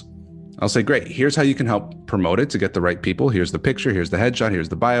yes. I'll say, great. Here's how you can help promote it to get the right people. Here's the picture. Here's the headshot. Here's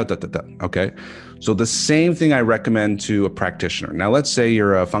the bio. Okay. So the same thing I recommend to a practitioner. Now, let's say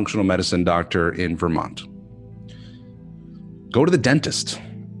you're a functional medicine doctor in Vermont. Go to the dentist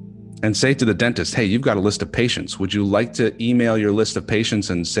and say to the dentist, hey, you've got a list of patients. Would you like to email your list of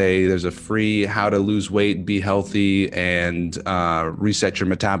patients and say there's a free how to lose weight, be healthy, and reset your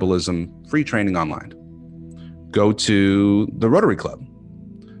metabolism free training online? Go to the Rotary Club.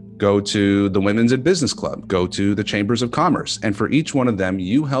 Go to the Women's in Business Club. Go to the Chambers of Commerce. And for each one of them,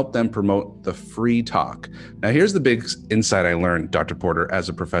 you help them promote the free talk. Now, here's the big insight I learned, Dr. Porter, as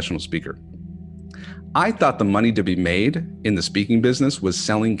a professional speaker. I thought the money to be made in the speaking business was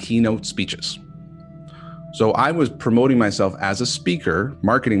selling keynote speeches. So I was promoting myself as a speaker,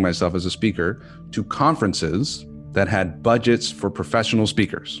 marketing myself as a speaker to conferences that had budgets for professional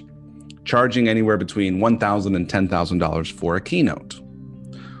speakers, charging anywhere between $1,000 and $10,000 for a keynote.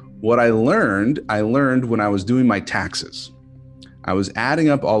 What I learned when I was doing my taxes. I was adding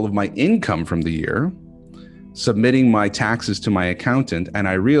up all of my income from the year, submitting my taxes to my accountant, and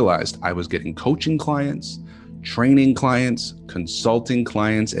I realized I was getting coaching clients, training clients, consulting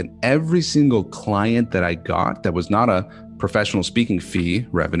clients, and every single client that I got that was not a professional speaking fee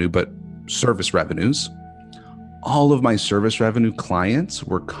revenue, but service revenues, all of my service revenue clients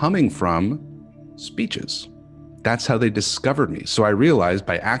were coming from speeches. That's how they discovered me. So I realized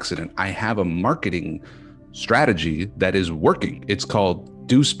by accident, I have a marketing strategy that is working. It's called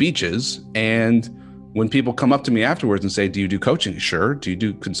Do Speeches. And when people come up to me afterwards and say, do you do coaching? Sure. Do you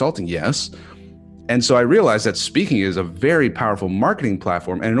do consulting? Yes. And so I realized that speaking is a very powerful marketing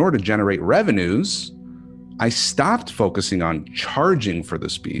platform. And in order to generate revenues, I stopped focusing on charging for the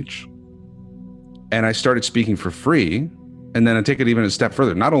speech and I started speaking for free. And then I take it even a step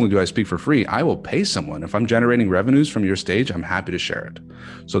further. Not only do I speak for free, I will pay someone. If I'm generating revenues from your stage, I'm happy to share it.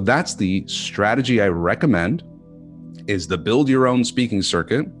 So that's the strategy I recommend, is the build your own speaking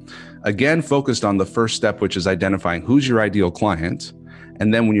circuit. Again, focused on the first step, which is identifying who's your ideal client.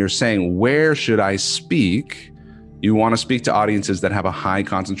 And then when you're saying, where should I speak? You want to speak to audiences that have a high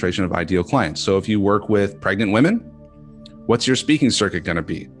concentration of ideal clients. So if you work with pregnant women, what's your speaking circuit going to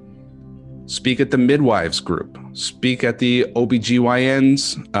be? Speak at the midwives group, speak at the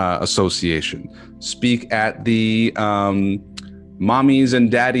OBGYNs association, speak at the mommies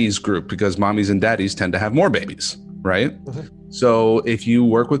and daddies group, because mommies and daddies tend to have more babies, right? Mm-hmm. So if you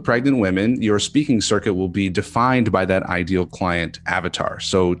work with pregnant women, your speaking circuit will be defined by that ideal client avatar.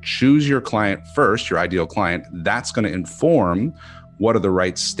 So choose your client first, your ideal client. That's going to inform what are the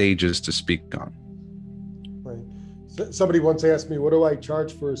right stages to speak on. Somebody once asked me, what do I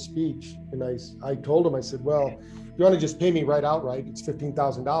charge for a speech? And I told him, I said, well, if you want to just pay me outright, it's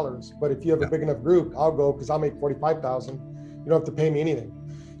 $15,000. But if you have a big enough group, I'll go, because I'll make $45,000. You don't have to pay me anything.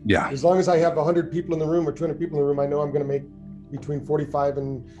 Yeah. As long as I have 100 people in the room or 200 people in the room, I know I'm going to make between $45,000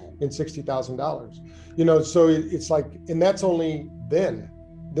 and $60,000. You know, so it's like, and that's only then.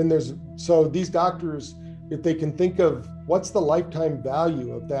 So these doctors, if they can think of what's the lifetime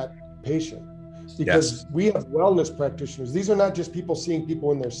value of that patient, because we have wellness practitioners. These are not just people seeing people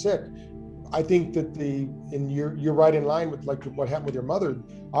when they're sick. I think that you're right in line with like what happened with your mother.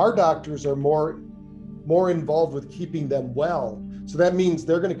 Our doctors are more involved with keeping them well. So that means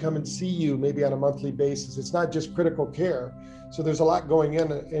they're going to come and see you maybe on a monthly basis. It's not just critical care. So there's a lot going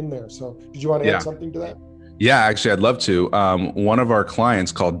in there. So did you want to add something to that? Yeah, actually, I'd love to. One of our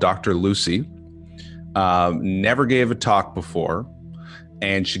clients called Dr. Lucy never gave a talk before,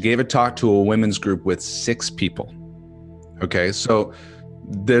 and she gave a talk to a women's group with 6 people. Okay, so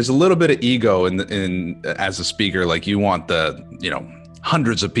there's a little bit of ego in as a speaker, like you want the,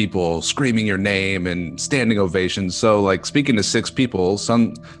 hundreds of people screaming your name and standing ovations. So like speaking to 6 people,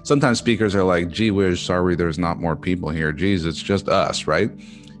 sometimes speakers are like, gee, we're sorry there's not more people here. Geez, it's just us, right?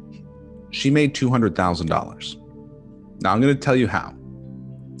 She made $200,000. Now I'm going to tell you how.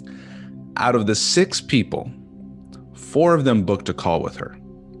 Out of the 6 people, 4 of them booked a call with her.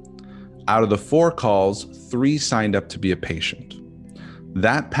 Out of the 4 calls, 3 signed up to be a patient.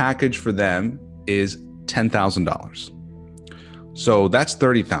 That package for them is $10,000. So that's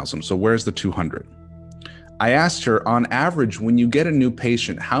 $30,000. So where's the 200? I asked her, on average, when you get a new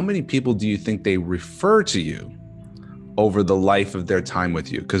patient, how many people do you think they refer to you over the life of their time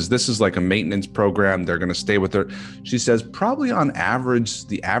with you? Because this is like a maintenance program. They're going to stay with her. She says, probably on average,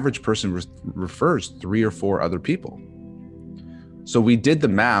 the average person refers 3 or 4 other people. So we did the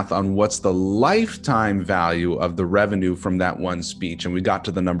math on what's the lifetime value of the revenue from that one speech, and we got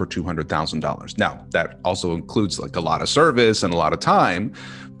to the number $200,000. Now, that also includes like a lot of service and a lot of time.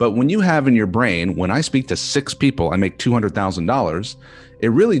 But when you have in your brain, when I speak to 6 people, I make $200,000, it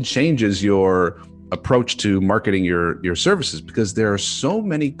really changes your approach to marketing your services, because there are so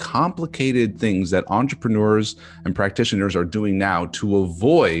many complicated things that entrepreneurs and practitioners are doing now to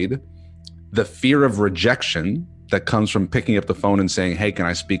avoid the fear of rejection that comes from picking up the phone and saying, hey, can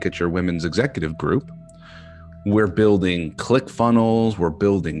I speak at your women's executive group? We're building ClickFunnels, we're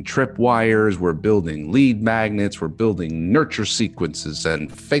building tripwires, we're building lead magnets, we're building nurture sequences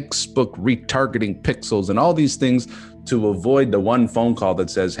and Facebook retargeting pixels and all these things to avoid the one phone call that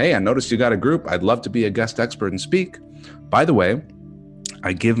says, hey, I noticed you got a group. I'd love to be a guest expert and speak. By the way,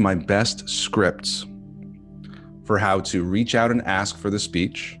 I give my best scripts for how to reach out and ask for the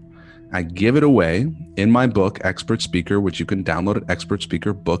speech. I give it away in my book, Expert Speaker, which you can download at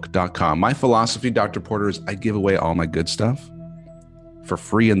expertspeakerbook.com. My philosophy, Dr. Porter, is I give away all my good stuff for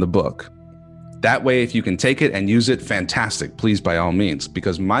free in the book. That way, if you can take it and use it, fantastic, please, by all means,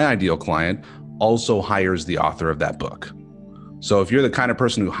 because my ideal client also hires the author of that book. So if you're the kind of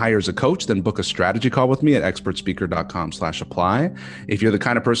person who hires a coach, then book a strategy call with me at expertspeaker.com/apply. If you're the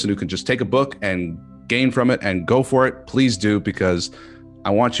kind of person who can just take a book and gain from it and go for it, please do, because I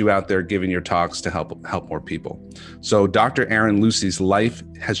want you out there giving your talks to help more people. So Dr. Erin Lucy's life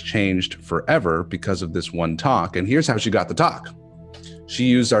has changed forever because of this one talk. And here's how she got the talk. She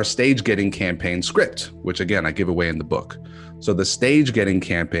used our Stage Getting campaign script, which again, I give away in the book. So the Stage Getting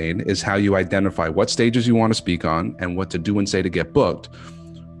campaign is how you identify what stages you want to speak on and what to do and say to get booked.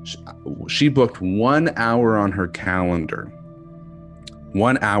 She booked 1 hour on her calendar,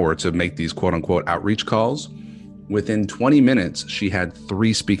 1 hour to make these quote unquote outreach calls. Within 20 minutes, she had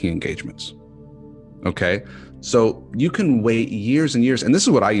 3 speaking engagements. Okay. So you can wait years and years. And this is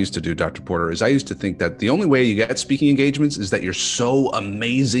what I used to do, Dr. Porter, is I used to think that the only way you get speaking engagements is that you're so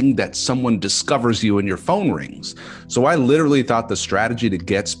amazing that someone discovers you and your phone rings. So I literally thought the strategy to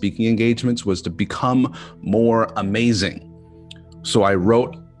get speaking engagements was to become more amazing. So I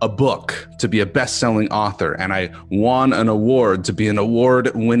wrote a book to be a best-selling author, and I won an award to be an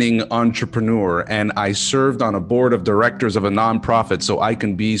award-winning entrepreneur, and I served on a board of directors of a nonprofit so I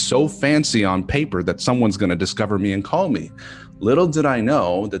can be so fancy on paper that someone's going to discover me and call me. Little did I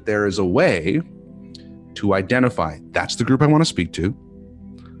know that there is a way to identify, that's the group I want to speak to,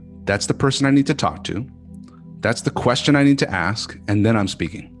 that's the person I need to talk to, that's the question I need to ask, and then I'm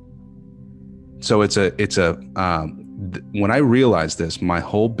speaking. So when I realized this, my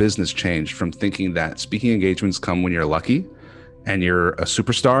whole business changed from thinking that speaking engagements come when you're lucky and you're a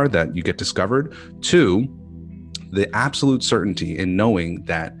superstar that you get discovered, to the absolute certainty in knowing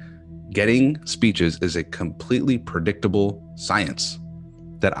that getting speeches is a completely predictable science,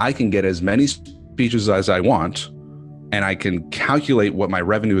 that I can get as many speeches as I want and I can calculate what my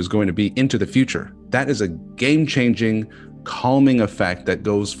revenue is going to be into the future. That is a game-changing, calming effect that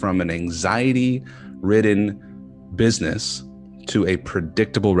goes from an anxiety-ridden business to a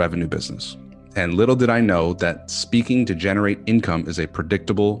predictable revenue business. And little did I know that speaking to generate income is a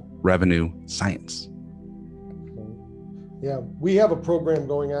predictable revenue science. Yeah, we have a program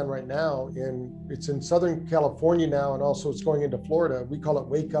going on right now, and it's in Southern California now, and also it's going into Florida. We call it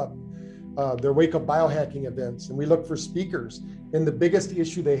Wake Up. their Wake Up Biohacking events, and we look for speakers. And the biggest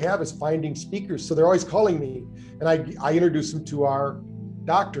issue they have is finding speakers. So they're always calling me, and I introduce them to our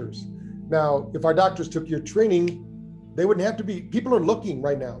doctors. Now, if our doctors took your training, they wouldn't have to be. People are looking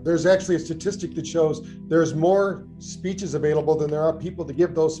right now. There's actually a statistic that shows there's more speeches available than there are people to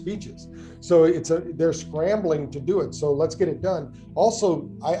give those speeches. So they're scrambling to do it. So let's get it done.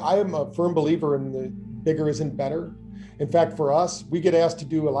 Also, I am a firm believer in the bigger isn't better. In fact, for us, we get asked to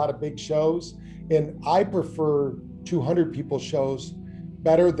do a lot of big shows, and I prefer 200 people shows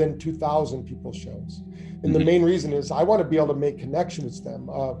better than 2,000 people shows. And the main reason is I want to be able to make connections with them.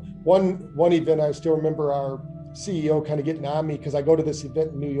 One event, I still remember our CEO kind of getting on me because I go to this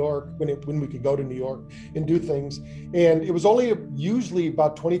event in New York when we could go to New York and do things. And it was only usually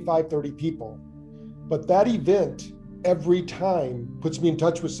about 25, 30 people. But that event every time puts me in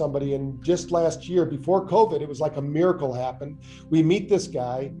touch with somebody. And just last year before COVID, it was like a miracle happened. We meet this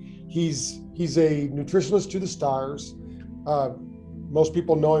guy. He's a nutritionist to the stars. Most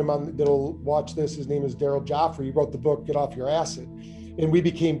people know him that'll watch this. His name is Daryl Joffrey. He wrote the book, Get Off Your Acid. And we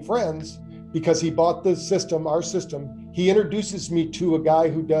became friends because he bought the system, our system. He introduces me to a guy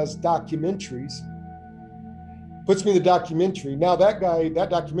who does documentaries, puts me in the documentary. Now that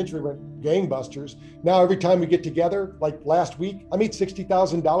documentary went gangbusters. Now every time we get together, like last week, I made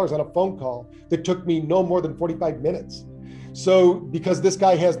 $60,000 on a phone call that took me no more than 45 minutes. So because this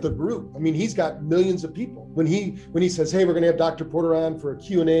guy has the group, I mean, he's got millions of people. When he says, hey, we're going to have Dr. Porter on for a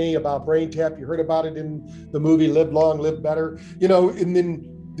Q&A about BrainTap. You heard about it in the movie Live Long, Live Better, and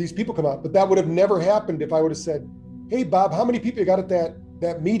then these people come out. But that would have never happened if I would have said, hey, Bob, how many people you got at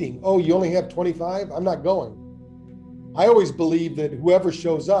that meeting? Oh, you only have 25? I'm not going. I always believe that whoever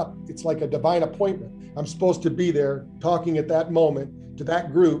shows up, it's like a divine appointment. I'm supposed to be there talking at that moment to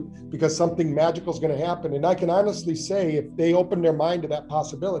that group because something magical is going to happen. And I can honestly say if they open their mind to that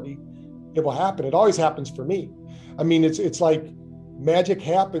possibility, it will happen. It always happens for me. I mean, it's like magic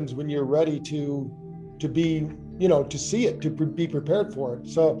happens when you're ready to be, to see it, to be prepared for it.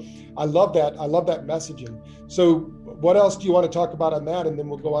 So I love that. I love that messaging. So what else do you want to talk about on that? And then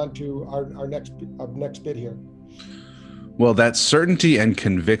we'll go on to our next bit here. Well, that certainty and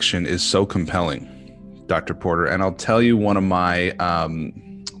conviction is so compelling, Dr. Porter. And I'll tell you one of my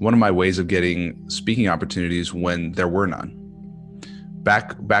ways of getting speaking opportunities when there were none.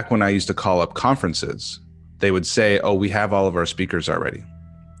 Back when I used to call up conferences, they would say, oh, we have all of our speakers already.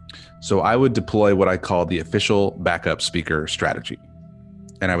 So I would deploy what I call the official backup speaker strategy.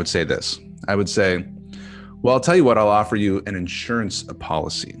 And I would say this. I would say, well, I'll tell you what, I'll offer you an insurance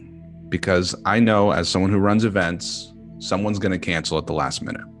policy because I know as someone who runs events, someone's going to cancel at the last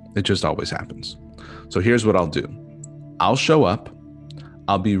minute. It just always happens. So here's what I'll do. I'll show up.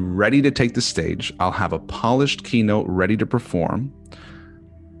 I'll be ready to take the stage. I'll have a polished keynote ready to perform.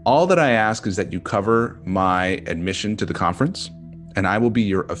 All that I ask is that you cover my admission to the conference, and I will be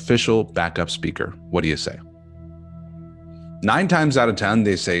your official backup speaker. What do you say? 9 times out of 10,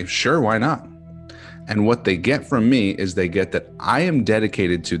 they say, sure, why not? And what they get from me is they get that I am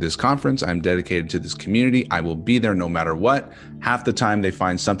dedicated to this conference. I'm dedicated to this community. I will be there no matter what. Half the time they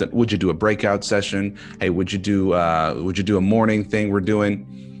find something. Would you do a breakout session? Hey, would you do a morning thing we're doing?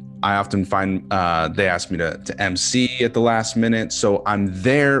 I often find they ask me to MC at the last minute. So I'm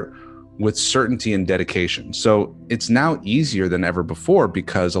there with certainty and dedication. So it's now easier than ever before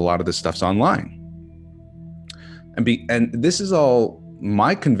because a lot of this stuff's online. And this is all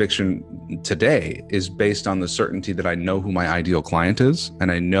my conviction today is based on the certainty that I know who my ideal client is.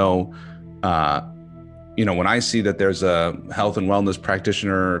 And I know, when I see that there's a health and wellness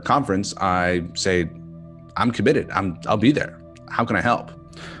practitioner conference, I say, I'm committed. I'll be there. How can I help?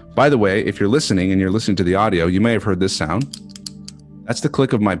 By the way, if you're listening and you're listening to the audio, you may have heard this sound. That's the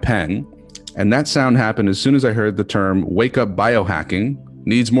click of my pen. And that sound happened as soon as I heard the term Wake Up Biohacking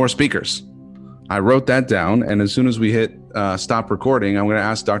needs more speakers. I wrote that down. And as soon as we hit stop recording, I'm going to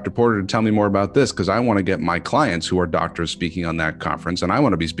ask Dr. Porter to tell me more about this because I want to get my clients who are doctors speaking on that conference. And I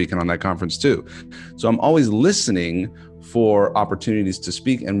want to be speaking on that conference too. So I'm always listening for opportunities to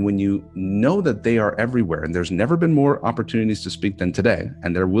speak. And when you know that they are everywhere, and there's never been more opportunities to speak than today,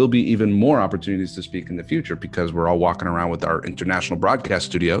 and there will be even more opportunities to speak in the future because we're all walking around with our international broadcast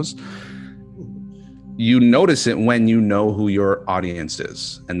studios, you notice it when you know who your audience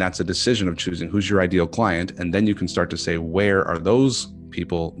is. And that's a decision of choosing who's your ideal client. And then you can start to say, where are those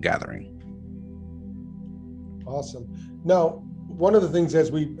people gathering? Awesome. Now, one of the things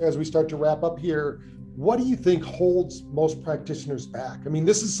as we start to wrap up here, what do you think holds most practitioners back? I mean,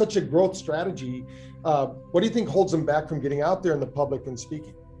 this is such a growth strategy. What do you think holds them back from getting out there in the public and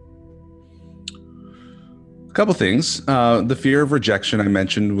speaking? A couple things. The fear of rejection I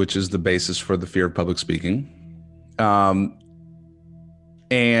mentioned, which is the basis for the fear of public speaking.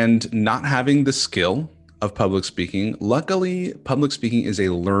 And not having the skill of public speaking. Luckily, public speaking is a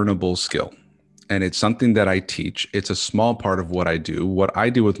learnable skill. And it's something that I teach. It's a small part of what I do. What I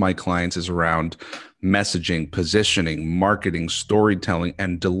do with my clients is around messaging, positioning, marketing, storytelling,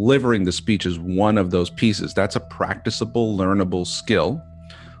 and delivering the speech is one of those pieces. That's a practicable, learnable skill.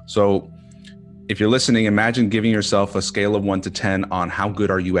 So if you're listening, imagine giving yourself a scale of 1 to 10 on how good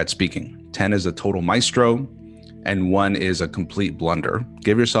are you at speaking. 10 is a total maestro, and 1 is a complete blunder.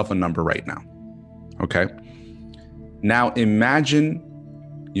 Give yourself a number right now. Okay? Now imagine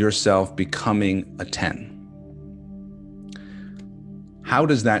yourself becoming a 10. How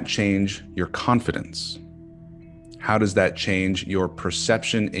does that change your confidence? How does that change your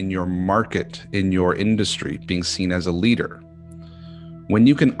perception in your market, in your industry, being seen as a leader? When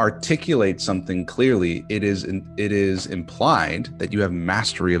you can articulate something clearly, it is implied that you have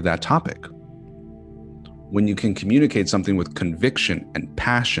mastery of that topic. When you can communicate something with conviction and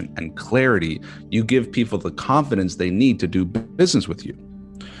passion and clarity, you give people the confidence they need to do business with you.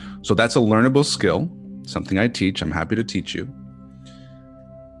 So that's a learnable skill, something I teach. I'm happy to teach you.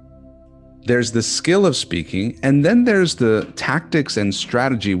 There's the skill of speaking, and then there's the tactics and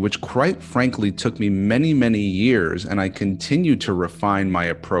strategy, which quite frankly took me many, many years, and I continue to refine my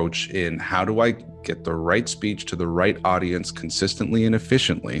approach in how do I get the right speech to the right audience consistently and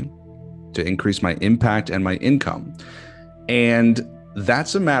efficiently to increase my impact and my income. And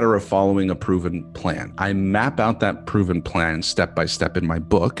that's a matter of following a proven plan. I map out that proven plan step by step in my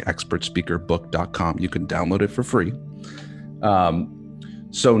book, expertspeakerbook.com. You can download it for free.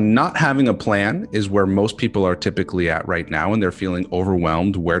 So not having a plan is where most people are typically at right now, and they're feeling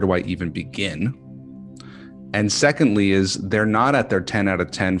overwhelmed. Where do I even begin? And secondly is they're not at their 10 out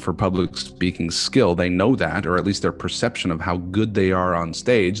of 10 for public speaking skill. They know that, or at least their perception of how good they are on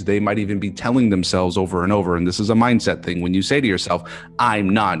stage. They might even be telling themselves over and over, and this is a mindset thing. When you say to yourself, I'm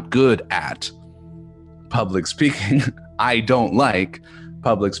not good at public speaking, I don't like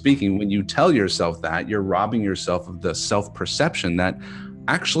public speaking. When you tell yourself that, you're robbing yourself of the self-perception that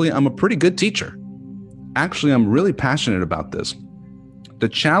actually I'm a pretty good teacher. Actually, I'm really passionate about this. The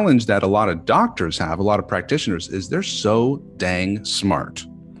challenge that a lot of doctors have, a lot of practitioners, is they're so dang smart.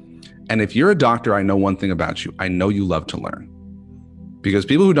 And if you're a doctor, I know one thing about you. I know you love to learn. Because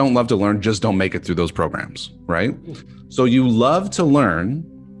people who don't love to learn just don't make it through those programs, right? So you love to learn,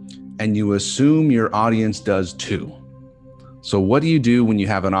 and you assume your audience does too. So what do you do when you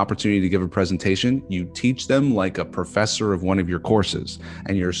have an opportunity to give a presentation? You teach them like a professor of one of your courses,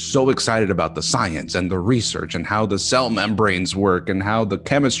 and you're so excited about the science and the research and how the cell membranes work and how the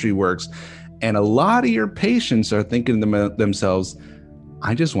chemistry works. And a lot of your patients are thinking to themselves,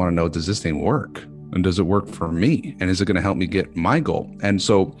 I just want to know, does this thing work? And does it work for me? And is it going to help me get my goal? And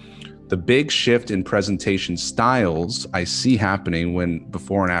so the big shift in presentation styles I see happening when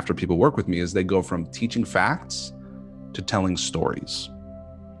before and after people work with me is they go from teaching facts to telling stories.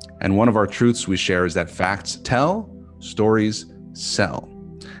 And one of our truths we share is that facts tell, stories sell.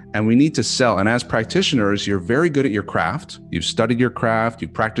 And we need to sell. And as practitioners, you're very good at your craft. You've studied your craft,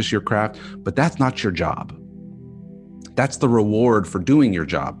 you've practiced your craft, but that's not your job. That's the reward for doing your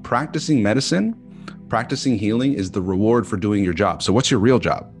job. Practicing medicine, practicing healing is the reward for doing your job. So what's your real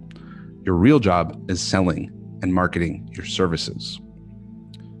job? Your real job is selling and marketing your services.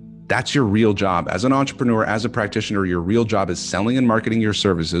 That's your real job. As an entrepreneur, as a practitioner, your real job is selling and marketing your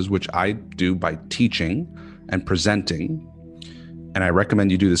services, which I do by teaching and presenting. And I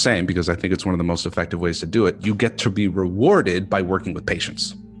recommend you do the same because I think it's one of the most effective ways to do it. You get to be rewarded by working with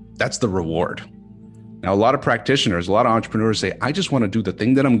patients. That's the reward. Now, a lot of practitioners, a lot of entrepreneurs say, I just want to do the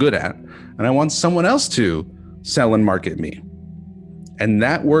thing that I'm good at, and I want someone else to sell and market me. And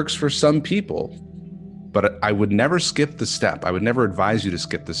that works for some people. But I would never skip the step. I would never advise you to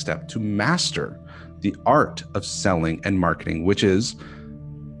skip the step to master the art of selling and marketing, which is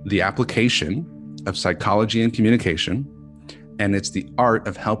the application of psychology and communication. And it's the art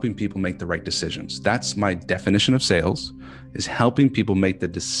of helping people make the right decisions. That's my definition of sales, is helping people make the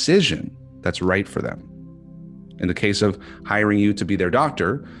decision that's right for them. In the case of hiring you to be their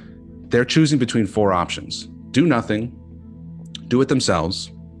doctor, they're choosing between 4 options: do nothing, do it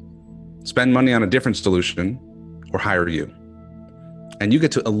themselves, spend money on a different solution, or hire you. And you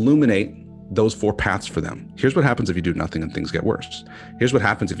get to illuminate those 4 paths for them. Here's what happens if you do nothing and things get worse. Here's what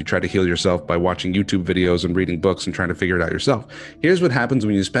happens if you try to heal yourself by watching YouTube videos and reading books and trying to figure it out yourself. Here's what happens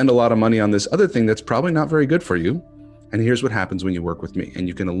when you spend a lot of money on this other thing that's probably not very good for you. And here's what happens when you work with me. And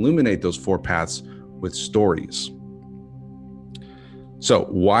you can illuminate those 4 paths with stories. So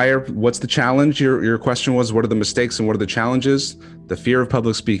what's the challenge? Your question was, what are the mistakes and what are the challenges? The fear of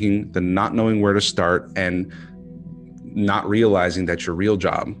public speaking, the not knowing where to start, and not realizing that your real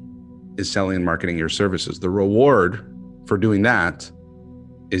job is selling and marketing your services. The reward for doing that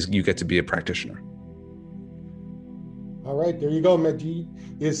is you get to be a practitioner. All right, there you go. Majid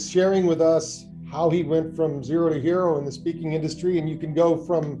is sharing with us how he went from zero to hero in the speaking industry. And you can go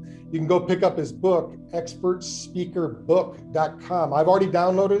pick up his book, expertspeakerbook.com. I've already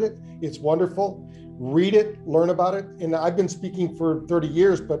downloaded it. It's wonderful. Read it, learn about it. And I've been speaking for 30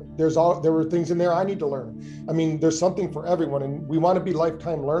 years, but there were things in there I need to learn. I mean, there's something for everyone, and we want to be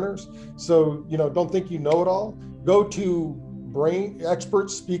lifetime learners. So, don't think you know it all. Go to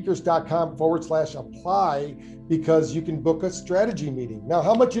expertspeakers.com/apply, because you can book a strategy meeting. Now,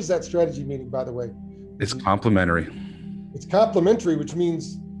 how much is that strategy meeting, by the way? It's complimentary. It's complimentary, which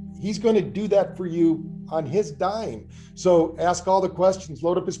means he's going to do that for you on his dime. So ask all the questions,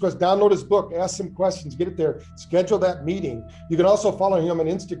 load up his questions, download his book, ask some questions, get it there, schedule that meeting. You can also follow him on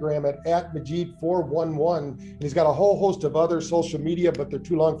Instagram at @Majid411. And he's got a whole host of other social media, but they're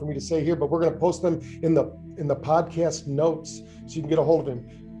too long for me to say here, but we're going to post them in the podcast notes so you can get a hold of him.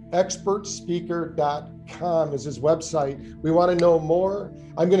 Expertspeaker.com is his website. We want to know more.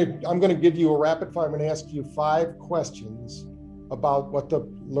 I'm going to give you a rapid fire. I'm going to ask you 5 questions about what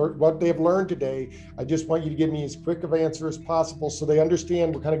they've learned today. I just want you to give me as quick of an answer as possible so they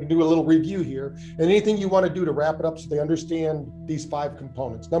understand. We're kind of going to do a little review here. And anything you want to do to wrap it up so they understand these 5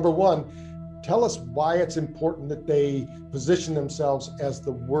 components. Number 1, tell us why it's important that they position themselves as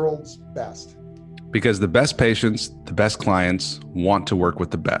the world's best. Because the best patients, the best clients want to work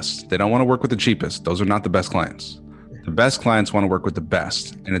with the best. They don't want to work with the cheapest. Those are not the best clients. The best clients want to work with the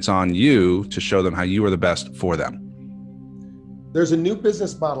best. And it's on you to show them how you are the best for them. There's a new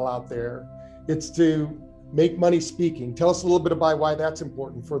business model out there. It's to make money speaking. Tell us a little bit about why that's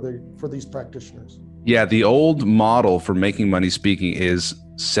important for these practitioners. Yeah, the old model for making money speaking is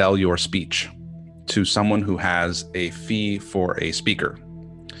sell your speech to someone who has a fee for a speaker.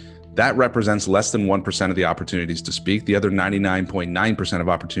 That represents less than 1% of the opportunities to speak. The other 99.9% of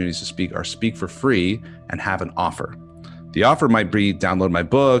opportunities to speak for free and have an offer. The offer might be download my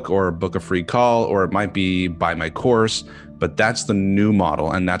book or book a free call, or it might be buy my course, but that's the new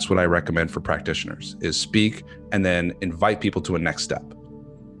model. And that's what I recommend for practitioners is speak and then invite people to a next step.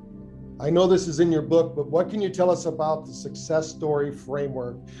 I know this is in your book, but what can you tell us about the success story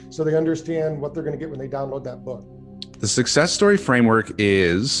framework so they understand what they're going to get when they download that book? The success story framework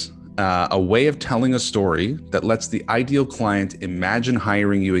is a way of telling a story that lets the ideal client imagine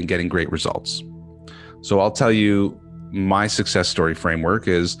hiring you and getting great results. So I'll tell you my success story framework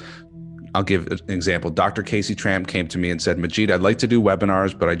is, I'll give an example. Dr. Casey Tramp came to me and said, Majid, I'd like to do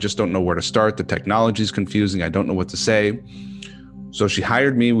webinars, but I just don't know where to start. The technology is confusing. I don't know what to say. So she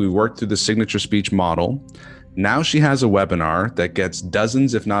hired me. We worked through the signature speech model. Now she has a webinar that gets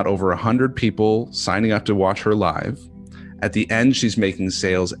dozens, if not over 100 people signing up to watch her live. At the end, she's making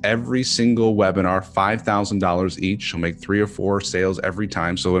sales every single webinar, $5,000 each. She'll make 3 or 4 sales every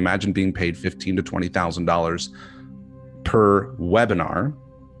time. So imagine being paid $15,000 to $20,000 per webinar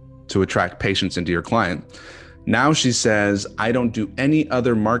to attract patients into your client. Now she says, I don't do any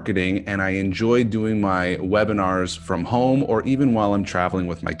other marketing and I enjoy doing my webinars from home or even while I'm traveling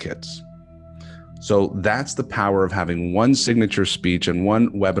with my kids. So that's the power of having one signature speech and one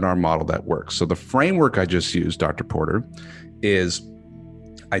webinar model that works. So the framework I just used, Dr. Porter, is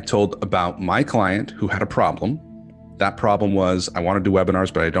I told about my client who had a problem. That problem was, I want to do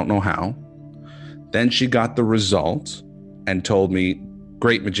webinars, but I don't know how. Then she got the result and told me,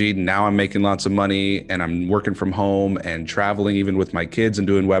 great, Majid, now I'm making lots of money and I'm working from home and traveling even with my kids and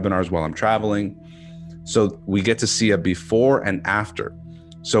doing webinars while I'm traveling. So we get to see a before and after.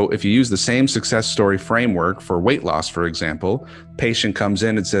 So if you use the same success story framework for weight loss, for example, patient comes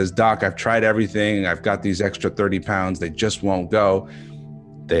in and says, Doc, I've tried everything. I've got these extra 30 pounds. They just won't go.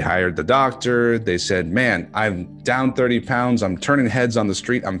 They hired the doctor. They said, man, I'm down 30 pounds. I'm turning heads on the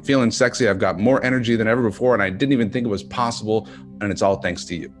street. I'm feeling sexy. I've got more energy than ever before. And I didn't even think it was possible. And it's all thanks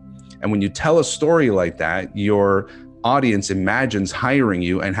to you. And when you tell a story like that, your audience imagines hiring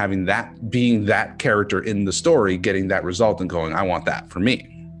you and having that being that character in the story, getting that result and going, I want that for me.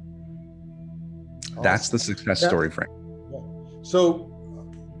 Awesome. That's the success story frame. Yeah. So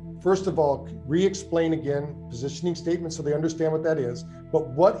first of all, re-explain again positioning statement so they understand what that is. But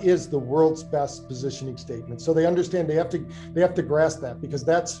what is the world's best positioning statement? So they understand they have to grasp that, because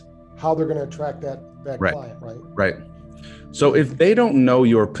that's how they're going to attract that right. client, right? Right. So if they don't know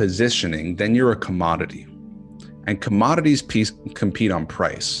your positioning, then you're a commodity. And commodities compete on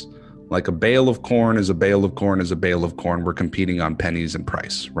price. Like a bale of corn is a bale of corn is a bale of corn. We're competing on pennies and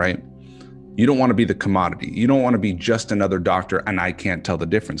price, right? You don't want to be the commodity. You don't want to be just another doctor and I can't tell the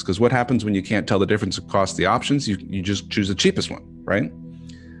difference. Because what happens when you can't tell the difference across the options? You just choose the cheapest one, right?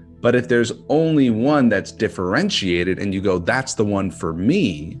 But if there's only one that's differentiated and you go, that's the one for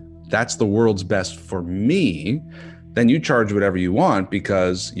me, that's the world's best for me, then you charge whatever you want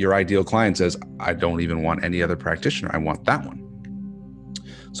because your ideal client says, I don't even want any other practitioner. I want that one.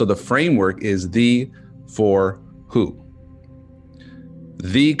 So the framework is the for who.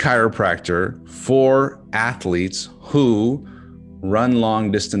 The chiropractor for athletes who run long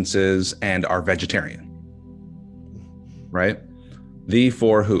distances and are vegetarian, right? The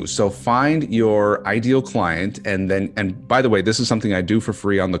for who. So find your ideal client and by the way, this is something I do for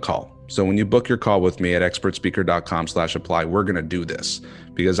free on the call. So when you book your call with me at expertspeaker.com/apply, we're going to do this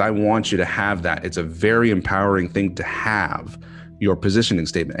because I want you to have that. It's a very empowering thing to have your positioning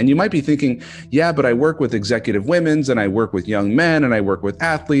statement. And you might be thinking, yeah, but I work with executive women's and I work with young men and I work with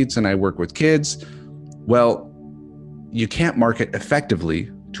athletes and I work with kids. Well, you can't market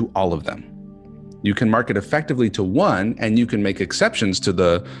effectively to all of them. You can market effectively to one and you can make exceptions to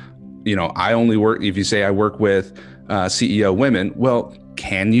the, I only work, if you say I work with CEO women, well,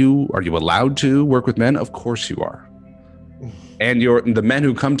 are you allowed to work with men? Of course you are. And the men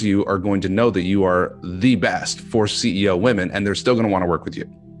who come to you are going to know that you are the best for CEO women, and they're still going to want to work with you.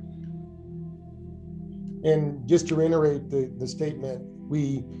 And just to reiterate the statement,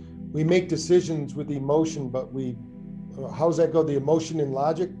 we make decisions with emotion, but how does that go? The emotion and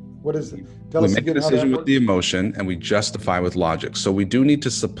logic? What is it? We make a decision with the emotion and we justify with logic. So we do need to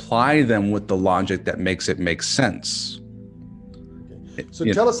supply them with the logic that makes it make sense. So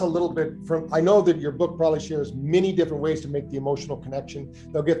tell us a little bit I know that your book probably shares many different ways to make the emotional connection.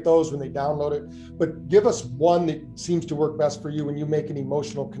 They'll get those when they download it, but give us one that seems to work best for you when you make an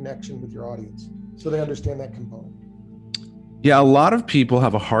emotional connection with your audience so they understand that component. Yeah, a lot of people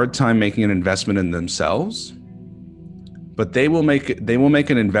have a hard time making an investment in themselves, but they will make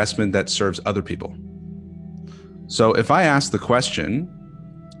an investment that serves other people. So if I ask the question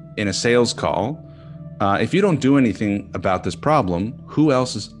in a sales call, if you don't do anything about this problem, who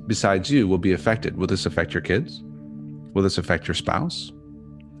else besides you will be affected? Will this affect your kids? Will this affect your spouse?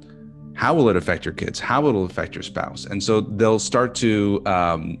 How will it affect your kids? How will it affect your spouse? And so they'll start to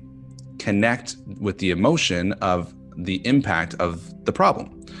connect with the emotion of the impact of the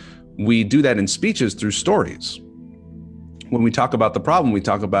problem. We do that in speeches through stories. When we talk about the problem, we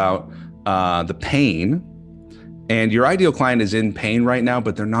talk about the pain. And your ideal client is in pain right now,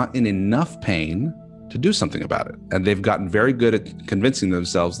 but they're not in enough pain to do something about it. And they've gotten very good at convincing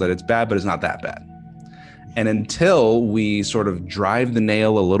themselves that it's bad, but it's not that bad. And until we sort of drive the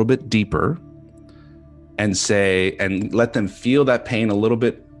nail a little bit deeper and let them feel that pain a little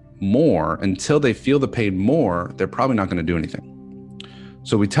bit more, until they feel the pain more, they're probably not going to do anything.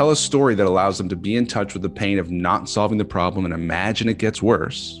 So we tell a story that allows them to be in touch with the pain of not solving the problem and imagine it gets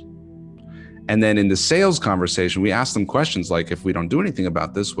worse. And then in the sales conversation, we ask them questions like, if we don't do anything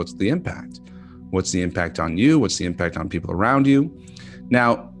about this, what's the impact? What's the impact on you? What's the impact on people around you?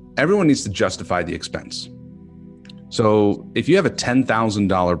 Now, everyone needs to justify the expense. So if you have a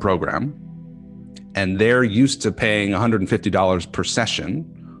 $10,000 program and they're used to paying $150 per session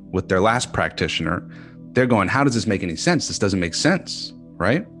with their last practitioner, they're going, how does this make any sense? This doesn't make sense,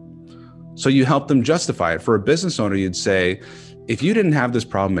 right? So you help them justify it. For a business owner, you'd say, if you didn't have this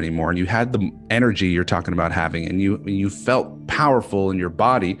problem anymore and you had the energy you're talking about having and you felt powerful in your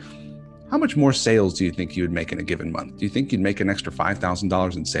body, how much more sales do you think you would make in a given month? Do you think you'd make an extra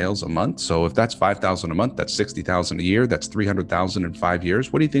 $5,000 in sales a month? So if that's $5,000 a month, that's $60,000 a year, that's $300,000 in 5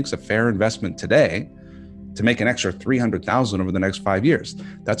 years. What do you think is a fair investment today to make an extra $300,000 over the next 5 years?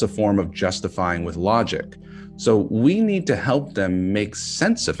 That's a form of justifying with logic. So we need to help them make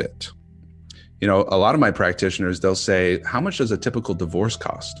sense of it. A lot of my practitioners, they'll say, how much does a typical divorce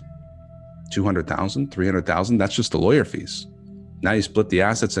cost? $200,000, $300,000, that's just the lawyer fees. Now you split the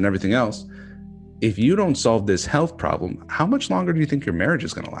assets and everything else. If you don't solve this health problem, how much longer do you think your marriage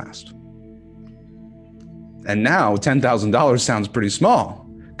is going to last? And now $10,000 sounds pretty small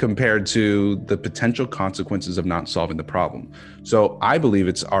compared to the potential consequences of not solving the problem. So I believe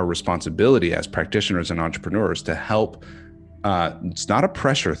it's our responsibility as practitioners and entrepreneurs to help. It's not a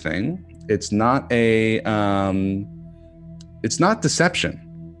pressure thing. It's not deception.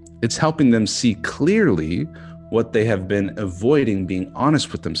 It's helping them see clearly what they have been avoiding being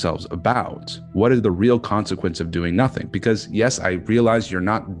honest with themselves about. What is the real consequence of doing nothing? Because yes, I realize you're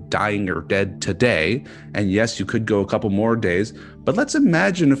not dying or dead today. And yes, you could go a couple more days, but let's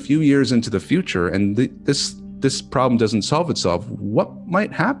imagine a few years into the future and this problem doesn't solve itself. What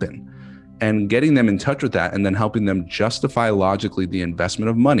might happen? and getting them in touch with that, and then helping them justify logically the investment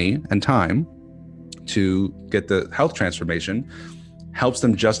of money and time to get the health transformation helps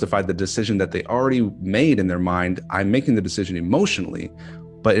them justify the decision that they already made in their mind. I'm making the decision emotionally,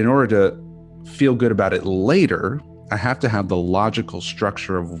 but in order to feel good about it later, I have to have the logical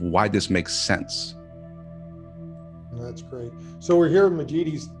structure of why this makes sense. That's great. So we're here with Majid.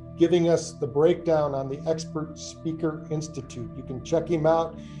 He's giving us the breakdown on the Expert Speaker Institute. You can check him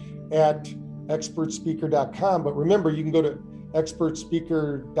out at expertspeaker.com. But remember, you can go to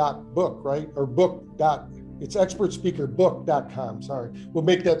expertspeaker.book, right? Or book. It's expertspeakerbook.com. Sorry. We'll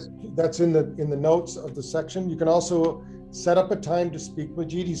make that's in the notes of the section. You can also set up a time to speak with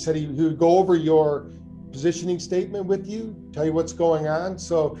Majid. He said he would go over your positioning statement with you, tell you what's going on.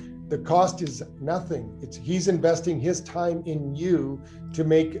 So the cost is nothing. He's investing his time in you to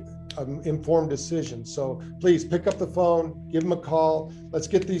make an informed decision. So please pick up the phone, give him a call. Let's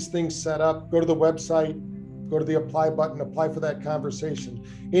get these things set up. Go to the website, go to the apply button, apply for that conversation.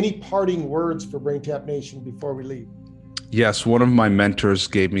 Any parting words for BrainTap Nation before we leave? Yes, one of my mentors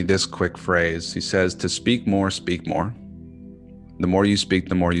gave me this quick phrase. He says, to speak more, speak more. The more you speak,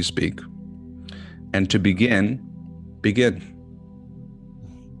 the more you speak. And to begin.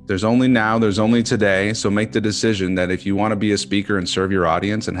 There's only now, there's only today. So make the decision that if you want to be a speaker and serve your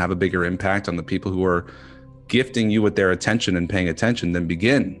audience and have a bigger impact on the people who are gifting you with their attention and paying attention, then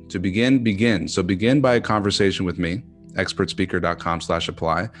begin. To begin. So begin by a conversation with me,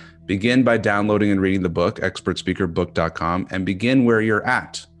 expertspeaker.com/apply. Begin by downloading and reading the book, expertspeakerbook.com, and begin where you're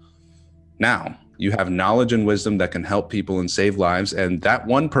at. Now, you have knowledge and wisdom that can help people and save lives. And that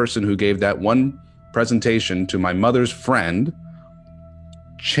one person who gave that one presentation to my mother's friend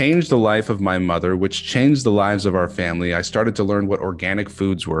changed the life of my mother, which changed the lives of our family. I started to learn what organic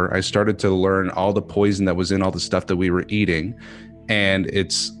foods were. I started to learn all the poison that was in all the stuff that we were eating. And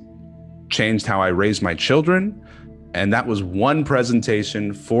it's changed how I raised my children. And that was one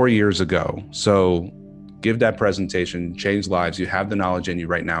presentation 4 years ago. So give that presentation, change lives. You have the knowledge in you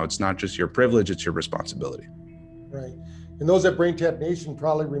right now. It's not just your privilege, it's your responsibility. Right. And those at BrainTap Nation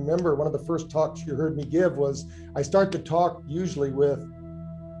probably remember one of the first talks you heard me give was, I start the talk usually with,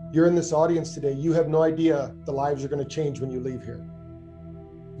 you're in this audience today. You have no idea the lives are going to change when you leave here.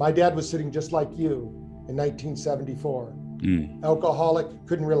 My dad was sitting just like you in 1974. Alcoholic,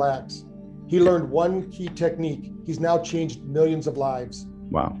 couldn't relax. He learned one key technique. He's now changed millions of lives.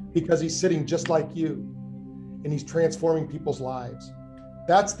 Wow. Because he's sitting just like you and he's transforming people's lives.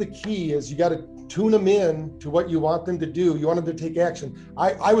 That's the key, is you got to tune them in to what you want them to do. You want them to take action.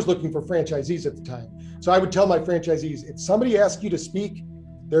 I was looking for franchisees at the time. So I would tell my franchisees, if somebody asks you to speak,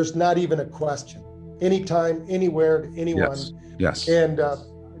 there's not even a question. Anytime, anywhere, to anyone. Yes. And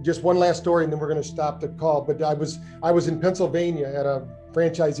just one last story, and then we're going to stop the call. But I was in Pennsylvania at a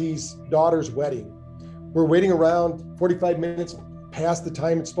franchisee's daughter's wedding. We're waiting around 45 minutes past the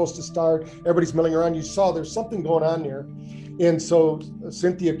time it's supposed to start. Everybody's milling around. You saw there's something going on there. And so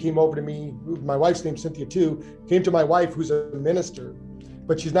Cynthia came over to me. My wife's name's Cynthia too. Came to my wife, who's a minister,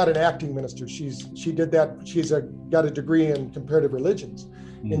 but she's not an acting minister. She's got a degree in comparative religions.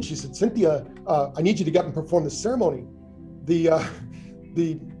 And she said, Cynthia, I need you to get up and perform the ceremony. The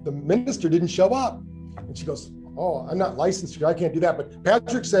minister didn't show up. And she goes, oh, I'm not licensed here. I can't do that. But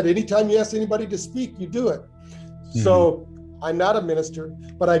Patrick said, anytime you ask anybody to speak, you do it. So I'm not a minister,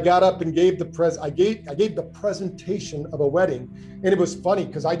 but I got up and gave I gave the presentation of a wedding. And it was funny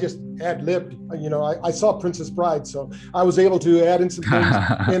because I just ad-libbed. I saw Princess Bride, so I was able to add in some things.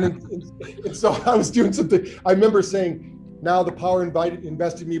 and so I was doing something. I remember saying, now the power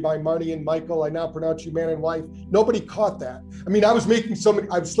invested me by Marty and Michael. I now pronounce you man and wife. Nobody caught that. I mean, I was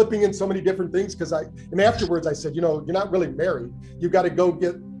slipping in so many different things and afterwards I said, you're not really married. You got to go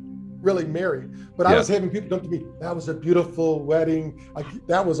get really married. But I was having people come to me, that was a beautiful wedding.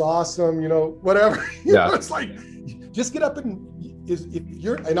 That was awesome, whatever. It's like, just get up and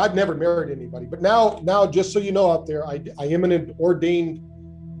I've never married anybody, but now, just so you know out there, I am an ordained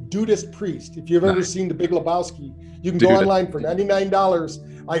Dudist priest. If you've ever seen The Big Lebowski, you can go online for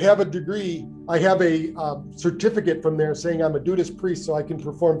 $99. I have a degree. I have a certificate from there saying I'm a Dudist priest, so I can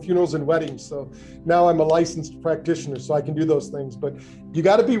perform funerals and weddings. So now I'm a licensed practitioner, so I can do those things. But you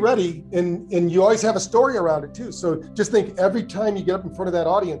got to be ready, and you always have a story around it too. So just think, every time you get up in front of that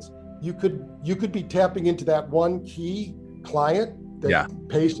audience, you could be tapping into that one key client,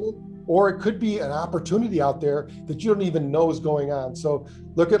 patient, or it could be an opportunity out there that you don't even know is going on. So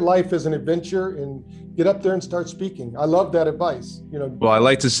look at life as an adventure and get up there and start speaking. I love that advice. Well, I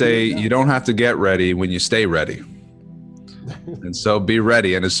like to say you don't have to get ready when you stay ready. And so be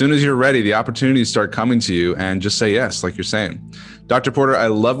ready. And as soon as you're ready, the opportunities start coming to you, and just say yes, like you're saying. Dr. Porter, I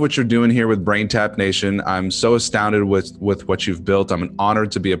love what you're doing here with BrainTap Nation. I'm so astounded with what you've built. I'm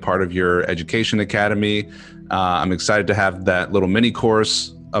honored to be a part of your education academy. I'm excited to have that little mini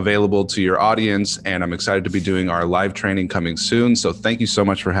course available to your audience, and I'm excited to be doing our live training coming soon. So thank you so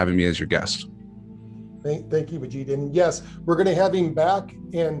much for having me as your guest. Thank you, Majid. And yes, we're going to have him back,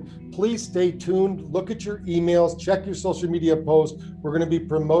 and please stay tuned. Look at your emails, check your social media posts. We're going to be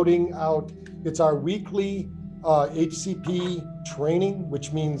promoting out, it's our weekly HCP training,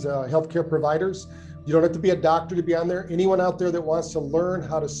 which means healthcare providers. You don't have to be a doctor to be on there. Anyone out there that wants to learn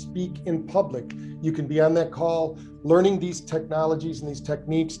how to speak in public, you can be on that call, learning these technologies and these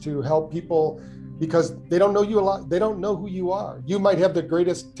techniques to help people, because they don't know you a lot. They don't know who you are. You might have the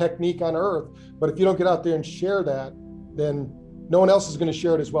greatest technique on earth, but if you don't get out there and share that, then no one else is going to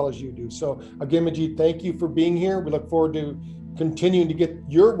share it as well as you do. So again, Majid, thank you for being here. We look forward to continuing to get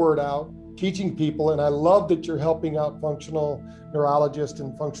your word out, teaching people. And I love that you're helping out functional neurologists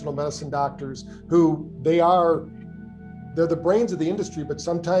and functional medicine doctors who they're the brains of the industry, but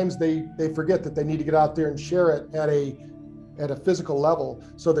sometimes they forget that they need to get out there and share it at a physical level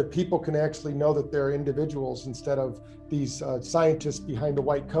so that people can actually know that they're individuals instead of these scientists behind the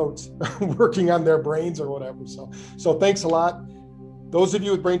white coats working on their brains or whatever. So thanks a lot. Those of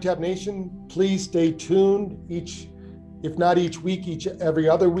you with BrainTap Nation, please stay tuned. If not each week, every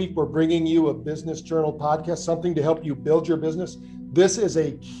other week, we're bringing you a business journal podcast, something to help you build your business. This is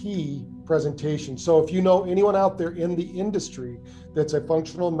a key presentation. So if you know anyone out there in the industry that's a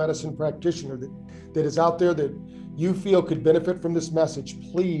functional medicine practitioner that is out there that you feel could benefit from this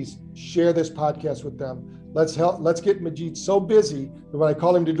message, please share this podcast with them. Let's get Majid so busy that when I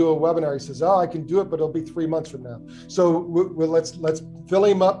call him to do a webinar, he says, "Oh, I can do it, but it'll be 3 months from now." So let's fill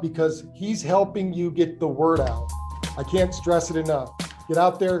him up, because he's helping you get the word out. I can't stress it enough. Get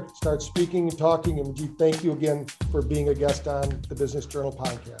out there, start speaking and talking. And Majid, thank you again for being a guest on the Business Journal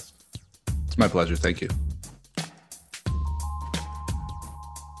podcast. It's my pleasure. Thank you.